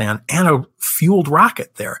Kazakhstan and a fueled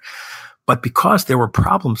rocket there. But because there were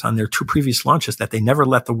problems on their 2 previous launches that they never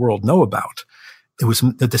let the world know about,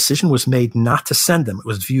 the decision was made not to send them. It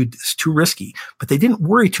was viewed as too risky, but they didn't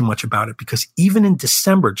worry too much about it because even in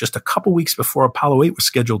December, just a couple weeks before Apollo 8 was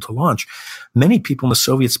scheduled to launch, many people in the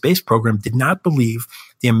Soviet space program did not believe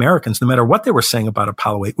the Americans, no matter what they were saying about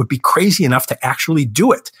Apollo 8, would be crazy enough to actually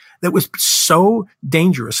do it. That was so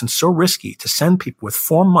dangerous and so risky to send people with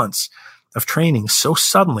 4 months of training so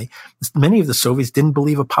suddenly. Many of the Soviets didn't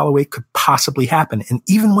believe Apollo 8 could possibly happen. And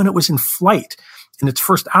even when it was in flight, in its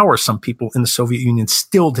first hour, some people in the Soviet Union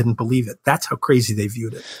still didn't believe it. That's how crazy they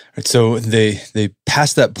viewed it. Right, so they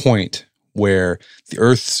passed that point where the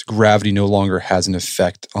Earth's gravity no longer has an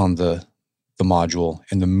effect on the module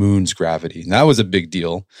and the moon's gravity. And that was a big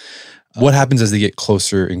deal. What happens as they get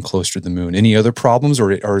closer and closer to the moon? Any other problems,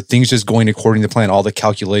 or are things just going according to plan? All the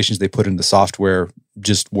calculations they put into the software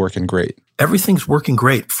just working great? Everything's working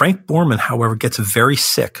great. Frank Borman, however, gets very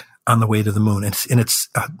sick on the way to the moon. And it's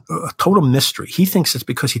a total mystery. He thinks it's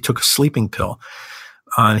because he took a sleeping pill.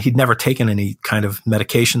 He'd never taken any kind of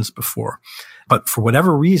medications before. But for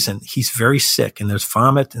whatever reason, he's very sick, and there's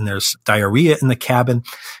vomit and there's diarrhea in the cabin.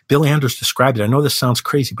 Bill Anders described it. I know this sounds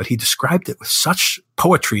crazy, but he described it with such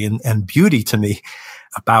poetry and beauty to me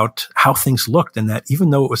about how things looked, and that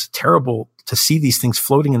even though it was terrible to see these things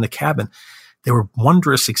floating in the cabin, they were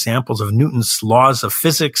wondrous examples of Newton's laws of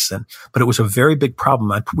physics, but it was a very big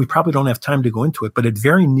problem. We probably don't have time to go into it, but it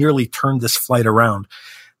very nearly turned this flight around.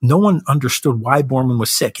 No one understood why Borman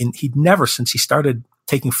was sick, and he'd never, since he started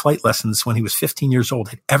taking flight lessons when he was 15 years old,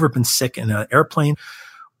 had ever been sick in an airplane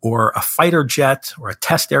or a fighter jet or a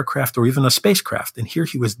test aircraft or even a spacecraft. And here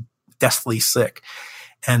he was deathly sick.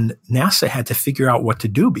 And NASA had to figure out what to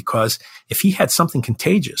do, because if he had something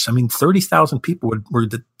contagious, 30,000 people were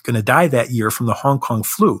going to die that year from the Hong Kong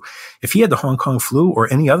flu. If he had the Hong Kong flu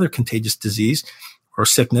or any other contagious disease or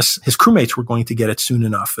sickness, his crewmates were going to get it soon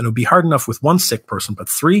enough. And it would be hard enough with one sick person, but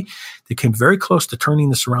 3, they came very close to turning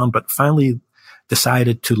this around, but finally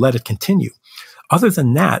decided to let it continue. Other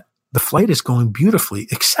than that, the flight is going beautifully,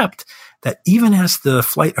 except that even as the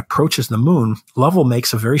flight approaches the moon, Lovell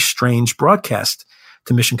makes a very strange broadcast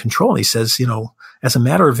to Mission Control. He says, as a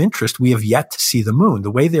matter of interest, we have yet to see the moon.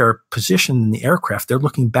 The way they're positioned in the aircraft, they're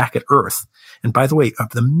looking back at Earth. And by the way, of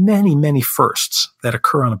the many, many firsts that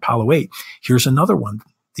occur on Apollo 8, here's another one.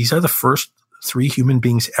 These are the first 3 human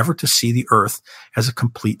beings ever to see the Earth as a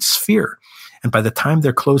complete sphere. And by the time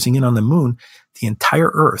they're closing in on the moon, the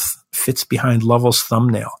entire Earth fits behind Lovell's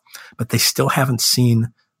thumbnail. But they still haven't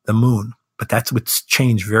seen the moon. But that's what's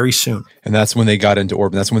changed very soon. And that's when they got into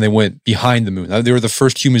orbit. That's when they went behind the moon. They were the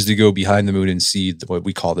first humans to go behind the moon and see what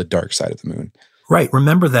we call the dark side of the moon. Right.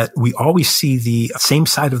 Remember that we always see the same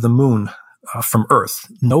side of the moon from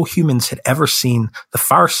Earth. No humans had ever seen the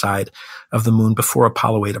far side of the moon before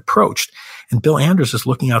Apollo 8 approached. And Bill Anders is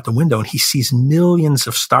looking out the window and he sees millions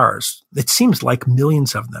of stars. It seems like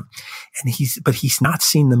millions of them. But he's not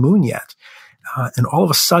seen the moon yet. And all of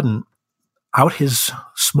a sudden, out his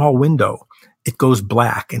small window, it goes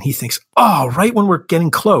black. And he thinks, right when we're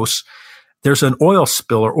getting close, there's an oil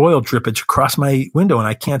spill or oil drippage across my window and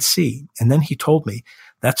I can't see. And then he told me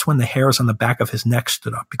that's when the hairs on the back of his neck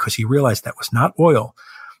stood up, because he realized that was not oil.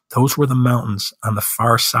 Those were the mountains on the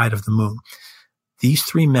far side of the moon. These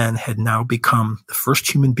 3 men had now become the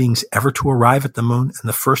first human beings ever to arrive at the moon and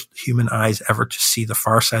the first human eyes ever to see the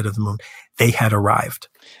far side of the moon. They had arrived.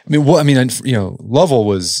 Lovell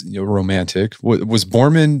was romantic. Was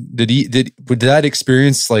Borman? Would that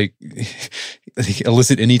experience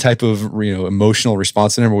elicit any type of emotional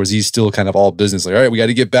response in him, or was he still kind of all business? Like, all right, we got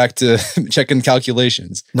to get back to checking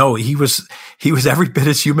calculations. No, he was every bit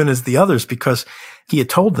as human as the others, because he had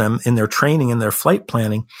told them in their training and their flight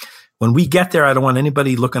planning, when we get there, I don't want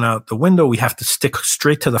anybody looking out the window. We have to stick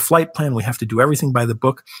straight to the flight plan. We have to do everything by the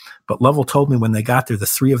book. But Lovell told me when they got there, the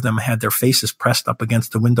 3 of them had their faces pressed up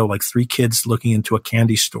against the window like 3 kids looking into a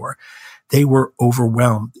candy store. They were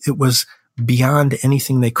overwhelmed. It was beyond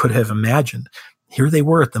anything they could have imagined. Here they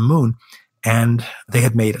were at the moon, and they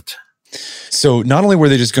had made it. So not only were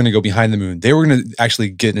they just going to go behind the moon, they were going to actually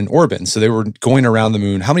get in orbit. So they were going around the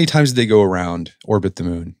moon. How many times did they go around, orbit the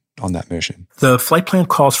moon on that mission? The flight plan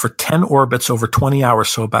calls for 10 orbits over 20 hours,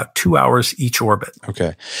 so about 2 hours each orbit.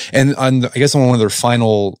 Okay. And I guess on one of their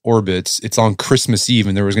final orbits, it's on Christmas Eve,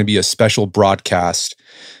 and there was going to be a special broadcast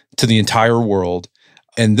to the entire world.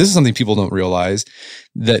 And this is something people don't realize,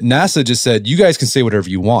 that NASA just said, you guys can say whatever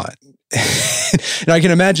you want. And I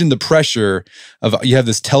can imagine the pressure of, you have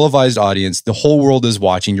this televised audience, the whole world is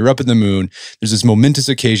watching, you're up at the moon, there's this momentous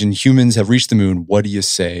occasion, humans have reached the moon, what do you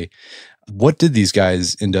say? What did these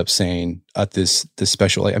guys end up saying at this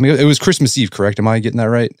special? I mean, it was Christmas Eve, correct? Am I getting that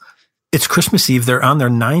right? It's Christmas Eve. They're on their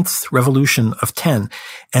 9th revolution of 10.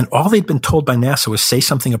 And all they'd been told by NASA was say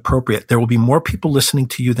something appropriate. There will be more people listening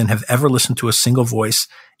to you than have ever listened to a single voice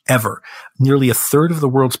ever. Nearly a third of the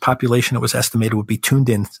world's population, it was estimated, would be tuned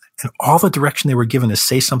in. And all the direction they were given is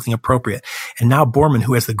say something appropriate. And now Borman,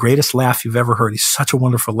 who has the greatest laugh you've ever heard, he's such a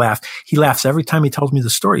wonderful laugh. He laughs every time he tells me the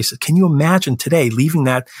story. He says, can you imagine today leaving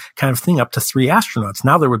that kind of thing up to 3 astronauts?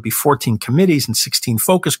 Now there would be 14 committees and 16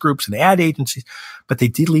 focus groups and ad agencies, but they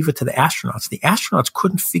did leave it to the astronauts. The astronauts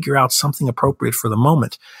couldn't figure out something appropriate for the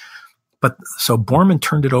moment. But so Borman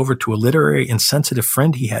turned it over to a literary and sensitive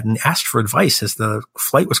friend he had and asked for advice as the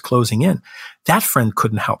flight was closing in. That friend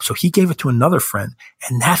couldn't help. So he gave it to another friend,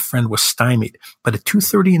 and that friend was stymied. But at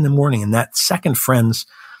 2:30 in the morning in that second friend's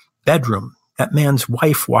bedroom, that man's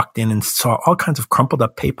wife walked in and saw all kinds of crumpled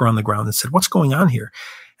up paper on the ground and said, what's going on here?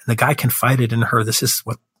 And the guy confided in her, this is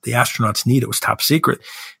what the astronauts need. It was top secret.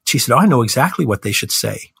 She said, I know exactly what they should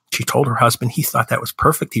say. She told her husband. He thought that was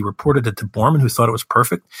perfect. He reported it to Borman, who thought it was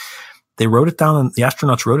perfect. They wrote it down, and the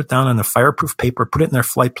astronauts wrote it down on a fireproof paper, put it in their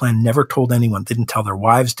flight plan, never told anyone, didn't tell their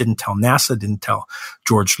wives, didn't tell NASA, didn't tell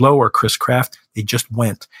George Low or Chris Kraft. They just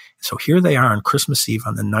went. So here they are on Christmas Eve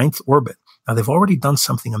on the 9th orbit. Now they've already done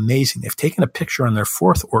something amazing. They've taken a picture on their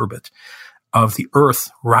 4th orbit of the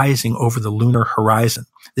Earth rising over the lunar horizon.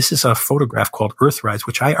 This is a photograph called Earthrise,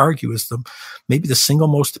 which I argue is maybe the single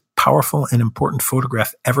most powerful and important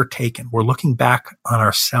photograph ever taken. We're looking back on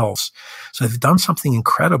ourselves. So they've done something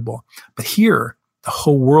incredible. But here, the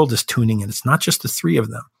whole world is tuning in. It's not just the 3 of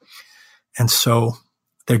them. And so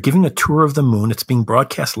they're giving a tour of the moon. It's being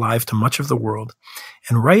broadcast live to much of the world.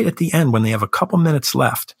 And right at the end, when they have a couple minutes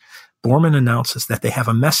left, Borman announces that they have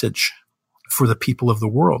a message for the people of the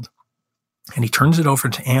world. And he turns it over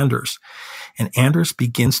to Anders. And Anders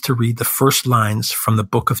begins to read the first lines from the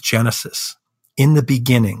book of Genesis. In the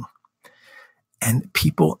beginning. And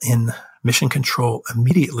people in Mission Control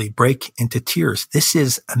immediately break into tears. This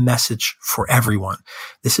is a message for everyone.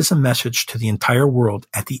 This is a message to the entire world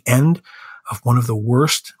at the end of one of the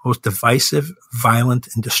worst, most divisive, violent,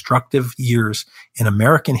 and destructive years in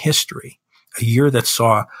American history. A year that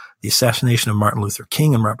saw the assassination of Martin Luther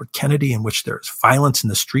King and Robert Kennedy, in which there's violence in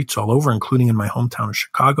the streets all over, including in my hometown of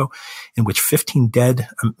Chicago, in which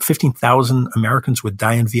 15,000 Americans would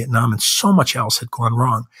die in Vietnam, and so much else had gone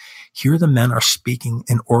wrong. Here the men are speaking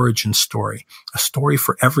an origin story, a story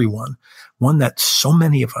for everyone, one that so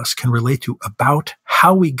many of us can relate to about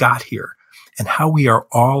how we got here and how we are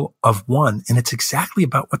all of one. And it's exactly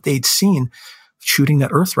about what they'd seen shooting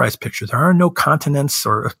that Earthrise picture. There are no continents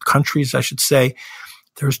or countries, I should say.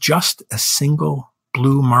 There's just a single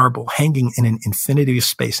blue marble hanging in an infinity of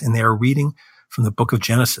space, and they are reading from the book of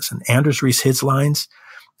Genesis. And Anders reads his lines,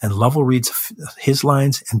 and Lovell reads his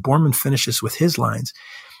lines, and Borman finishes with his lines.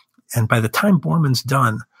 And by the time Borman's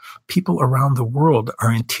done, people around the world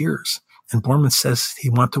are in tears. And Borman says he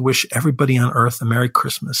wants to wish everybody on Earth a Merry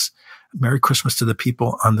Christmas. Merry Christmas to the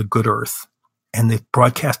people on the good Earth. And the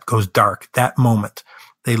broadcast goes dark. That moment,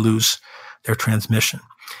 they lose their transmission.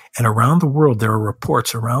 And around the world, there are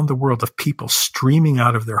reports around the world of people streaming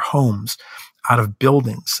out of their homes, out of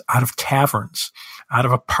buildings, out of taverns, out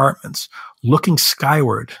of apartments, looking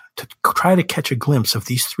skyward to try to catch a glimpse of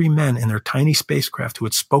these 3 men in their tiny spacecraft who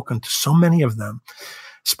had spoken to so many of them,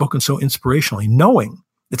 spoken so inspirationally, knowing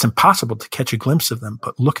it's impossible to catch a glimpse of them,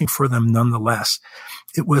 but looking for them nonetheless.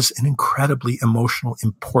 It was an incredibly emotional,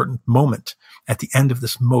 important moment at the end of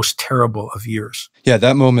this most terrible of years. Yeah,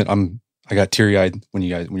 that moment, I got teary-eyed when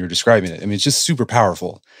you were describing it. I mean, it's just super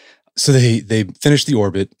powerful. So they finish the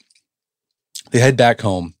orbit, they head back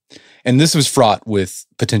home, and this was fraught with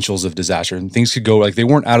potentials of disaster. And things could go, like, they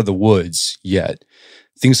weren't out of the woods yet.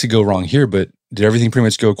 Things could go wrong here, but did everything pretty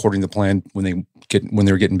much go according to plan when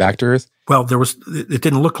they were getting back to Earth? Well, it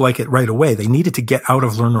didn't look like it right away. They needed to get out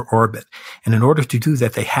of lunar orbit. And in order to do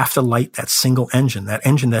that, they have to light that single engine, that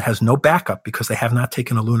engine that has no backup because they have not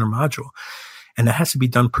taken a lunar module. And that has to be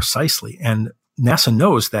done precisely. And NASA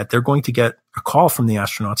knows that they're going to get a call from the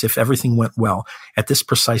astronauts if everything went well at this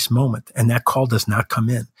precise moment. And that call does not come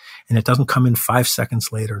in. And it doesn't come in 5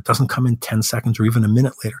 seconds later. It doesn't come in 10 seconds or even a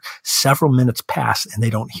minute later. Several minutes pass and they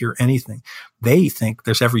don't hear anything. They think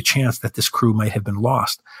there's every chance that this crew might have been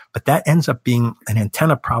lost. But that ends up being an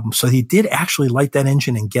antenna problem. So they did actually light that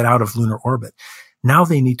engine and get out of lunar orbit. Now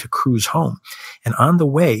they need to cruise home. And on the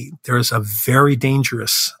way, there is a very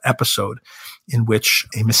dangerous episode in which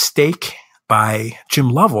a mistake by Jim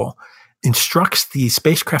Lovell instructs the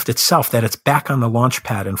spacecraft itself that it's back on the launch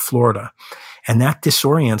pad in Florida. And that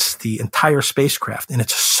disorients the entire spacecraft. And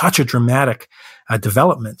it's such a dramatic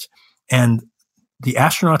development. And the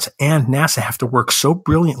astronauts and NASA have to work so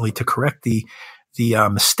brilliantly to correct the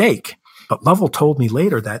mistake. But Lovell told me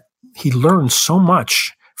later that he learned so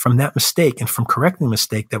much from that mistake and from correcting the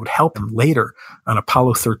mistake that would help him later on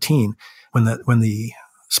Apollo 13 when the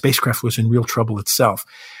spacecraft was in real trouble itself.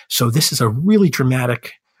 So this is a really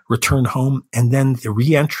dramatic return home, and then the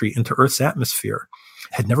re-entry into Earth's atmosphere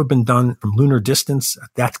had never been done from lunar distance at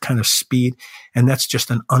that kind of speed. And that's just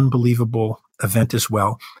an unbelievable event as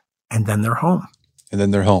well. And then they're home.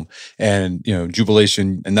 And,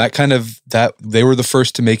 jubilation and that they were the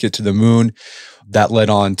first to make it to the moon. That led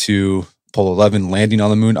on to Apollo 11 landing on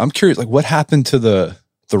the moon. I'm curious, what happened to the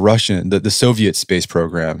Russian, the Soviet space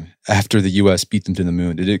program after the US beat them to the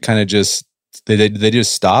moon? Did it kind of just, they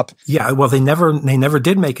just stop? Yeah, well, they never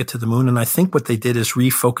did make it to the moon. And I think what they did is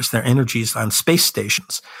refocus their energies on space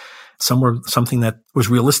stations, something that was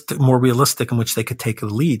more realistic in which they could take a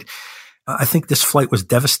lead. I think this flight was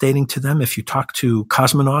devastating to them. If you talk to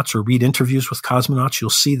cosmonauts or read interviews with cosmonauts, you'll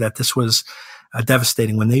see that this was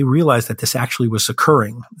devastating when they realized that this actually was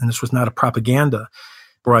occurring and this was not a propaganda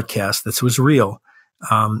broadcast. This was real.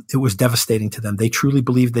 It was devastating to them. They truly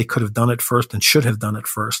believed they could have done it first and should have done it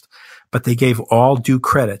first, but they gave all due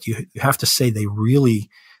credit. You have to say they really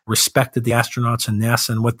respected the astronauts and NASA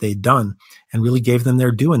and what they'd done and really gave them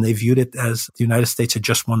their due. And they viewed it as the United States had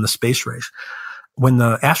just won the space race. When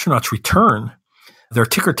the astronauts return, there are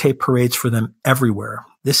ticker tape parades for them everywhere.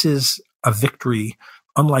 This is a victory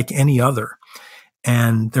unlike any other.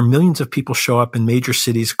 And there are millions of people show up in major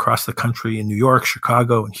cities across the country, in New York,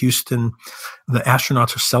 Chicago, and Houston. The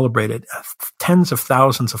astronauts are celebrated. Tens of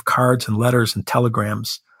thousands of cards and letters and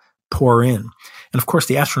telegrams pour in. And of course,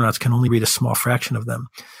 the astronauts can only read a small fraction of them.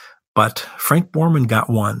 But Frank Borman got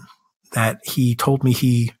one that he told me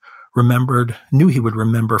he knew he would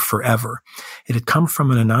remember forever. It had come from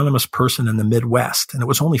an anonymous person in the Midwest, and it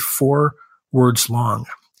was only 4 words long.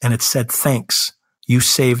 And it said, "Thanks, you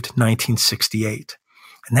saved 1968."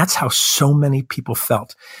 And that's how so many people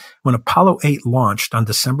felt. When Apollo 8 launched on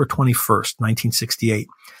December 21st, 1968,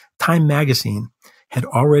 Time magazine had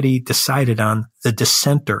already decided on the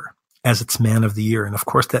dissenter as its man of the year. And of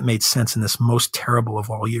course, that made sense in this most terrible of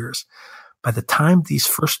all years. By the time these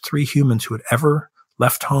first 3 humans who had ever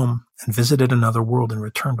left home and visited another world and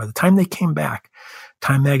returned, by the time they came back,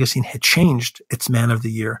 Time magazine had changed its man of the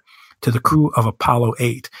year to the crew of Apollo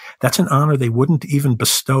 8. That's an honor they wouldn't even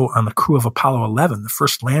bestow on the crew of Apollo 11, the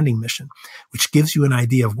first landing mission, which gives you an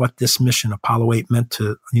idea of what this mission, Apollo 8, meant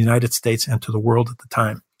to the United States and to the world at the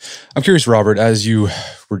time. I'm curious, Robert, as you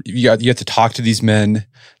got to talk to these men,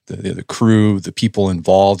 the crew, the people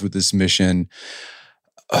involved with this mission.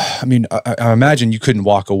 I mean, I imagine you couldn't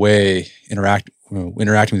walk away interacting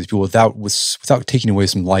with these people without taking away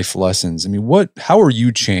some life lessons. I mean, how are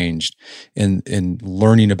you changed in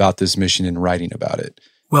learning about this mission and writing about it?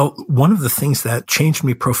 Well, one of the things that changed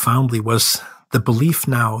me profoundly was the belief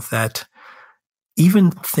now that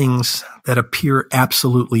even things that appear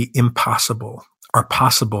absolutely impossible are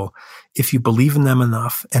possible if you believe in them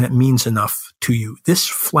enough and it means enough to you. This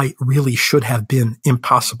flight really should have been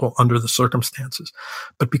impossible under the circumstances.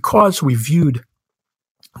 But because we viewed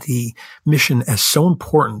the mission as so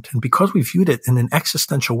important, and because we viewed it in an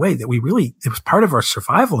existential way that it was part of our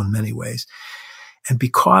survival in many ways, and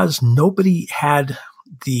because nobody had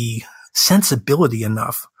the sensibility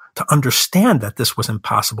enough to understand that this was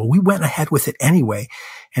impossible, we went ahead with it anyway,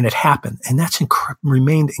 and it happened. And that's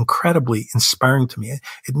remained incredibly inspiring to me.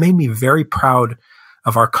 It made me very proud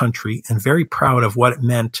of our country and very proud of what it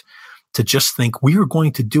meant to just think we are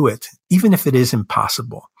going to do it, even if it is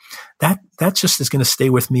impossible. That just is going to stay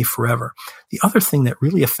with me forever. The other thing that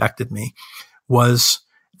really affected me was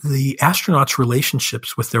the astronauts'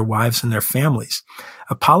 relationships with their wives and their families.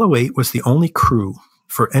 Apollo 8 was the only crew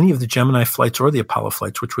for any of the Gemini flights or the Apollo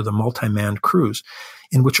flights, which were the multi-manned crews,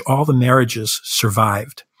 in which all the marriages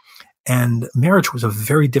survived. And marriage was a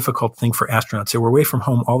very difficult thing for astronauts. They were away from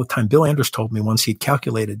home all the time. Bill Anders told me once he'd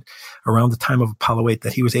calculated around the time of Apollo 8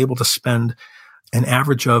 that he was able to spend an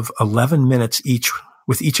average of 11 minutes each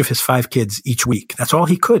with each of his 5 kids each week. That's all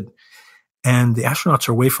he could. And the astronauts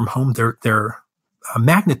are away from home. They're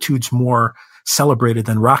magnitudes more celebrated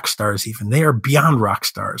than rock stars even. They are beyond rock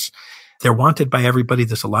stars. They're wanted by everybody.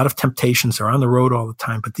 There's a lot of temptations. They're on the road all the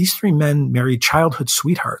time. But these 3 men married childhood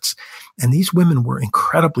sweethearts. And these women were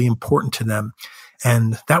incredibly important to them.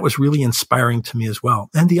 And that was really inspiring to me as well.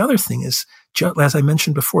 And the other thing is, as I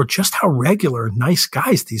mentioned before, just how regular, nice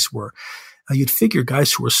guys these were. You'd figure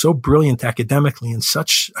guys who were so brilliant academically and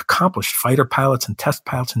such accomplished fighter pilots and test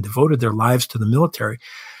pilots and devoted their lives to the military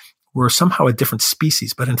were somehow a different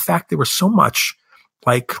species. But in fact, they were so much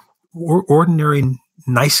like ordinary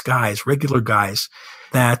nice guys, regular guys,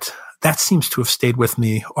 that seems to have stayed with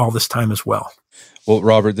me all this time as well. Well,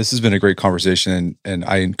 Robert, this has been a great conversation, and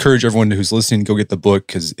I encourage everyone who's listening, go get the book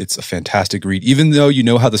because it's a fantastic read. Even though you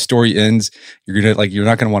know how the story ends, you're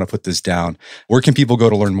not gonna want to put this down. Where can people go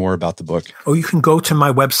to learn more about the book? Oh, you can go to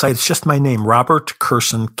my website. It's just my name, Robert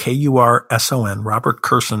Kurson, Kurson,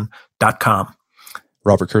 robertkurson.com.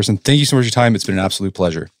 Robert Kurson, thank you so much for your time. It's been an absolute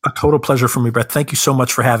pleasure. A total pleasure for me, Brett. Thank you so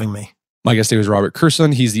much for having me. My guest today was Robert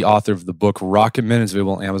Kurson. He's the author of the book Rocketmen. It's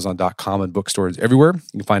available on Amazon.com and bookstores everywhere.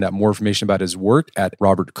 You can find out more information about his work at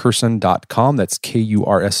robertkurson.com. That's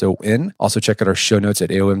Kurson. Also check out our show notes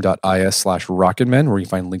at aom.is/rocketmen, where you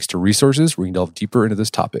can find links to resources where you can delve deeper into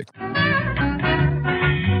this topic.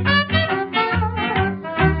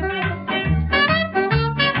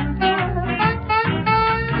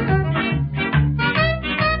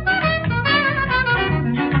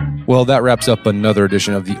 Well, that wraps up another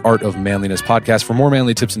edition of the Art of Manliness podcast. For more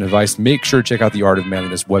manly tips and advice, make sure to check out the Art of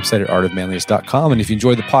Manliness website at artofmanliness.com. And if you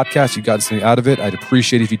enjoyed the podcast, you got something out of it, I'd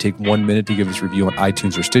appreciate if you take 1 minute to give us a review on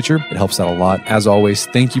iTunes or Stitcher. It helps out a lot. As always,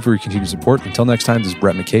 thank you for your continued support. Until next time, this is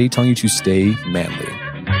Brett McKay telling you to stay manly.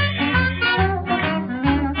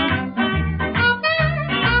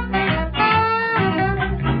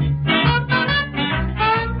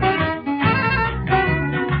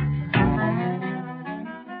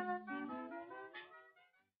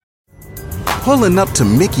 Pulling up to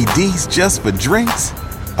Mickey D's just for drinks?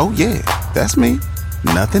 Oh yeah, that's me.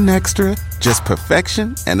 Nothing extra, just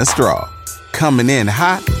perfection and a straw. Coming in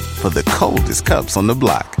hot for the coldest cups on the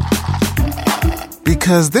block.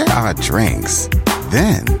 Because there are drinks.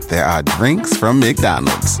 Then there are drinks from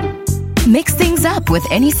McDonald's. Mix things up with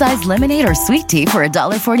any size lemonade or sweet tea for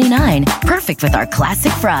 $1.49. Perfect with our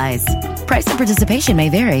classic fries. Price and participation may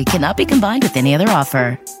vary. Cannot be combined with any other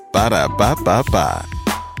offer. Ba-da-ba-ba-ba.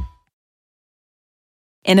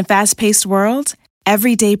 In a fast-paced world,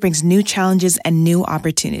 every day brings new challenges and new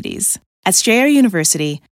opportunities. At Strayer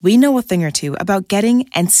University, we know a thing or two about getting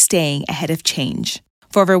and staying ahead of change.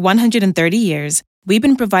 For over 130 years, we've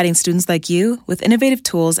been providing students like you with innovative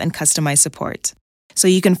tools and customized support, so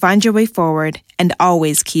you can find your way forward and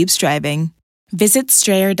always keep striving. Visit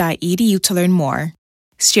strayer.edu to learn more.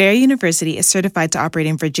 Strayer University is certified to operate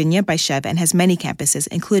in Virginia by Chev and has many campuses,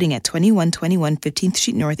 including at 2121 15th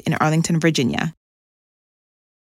Street North in Arlington, Virginia.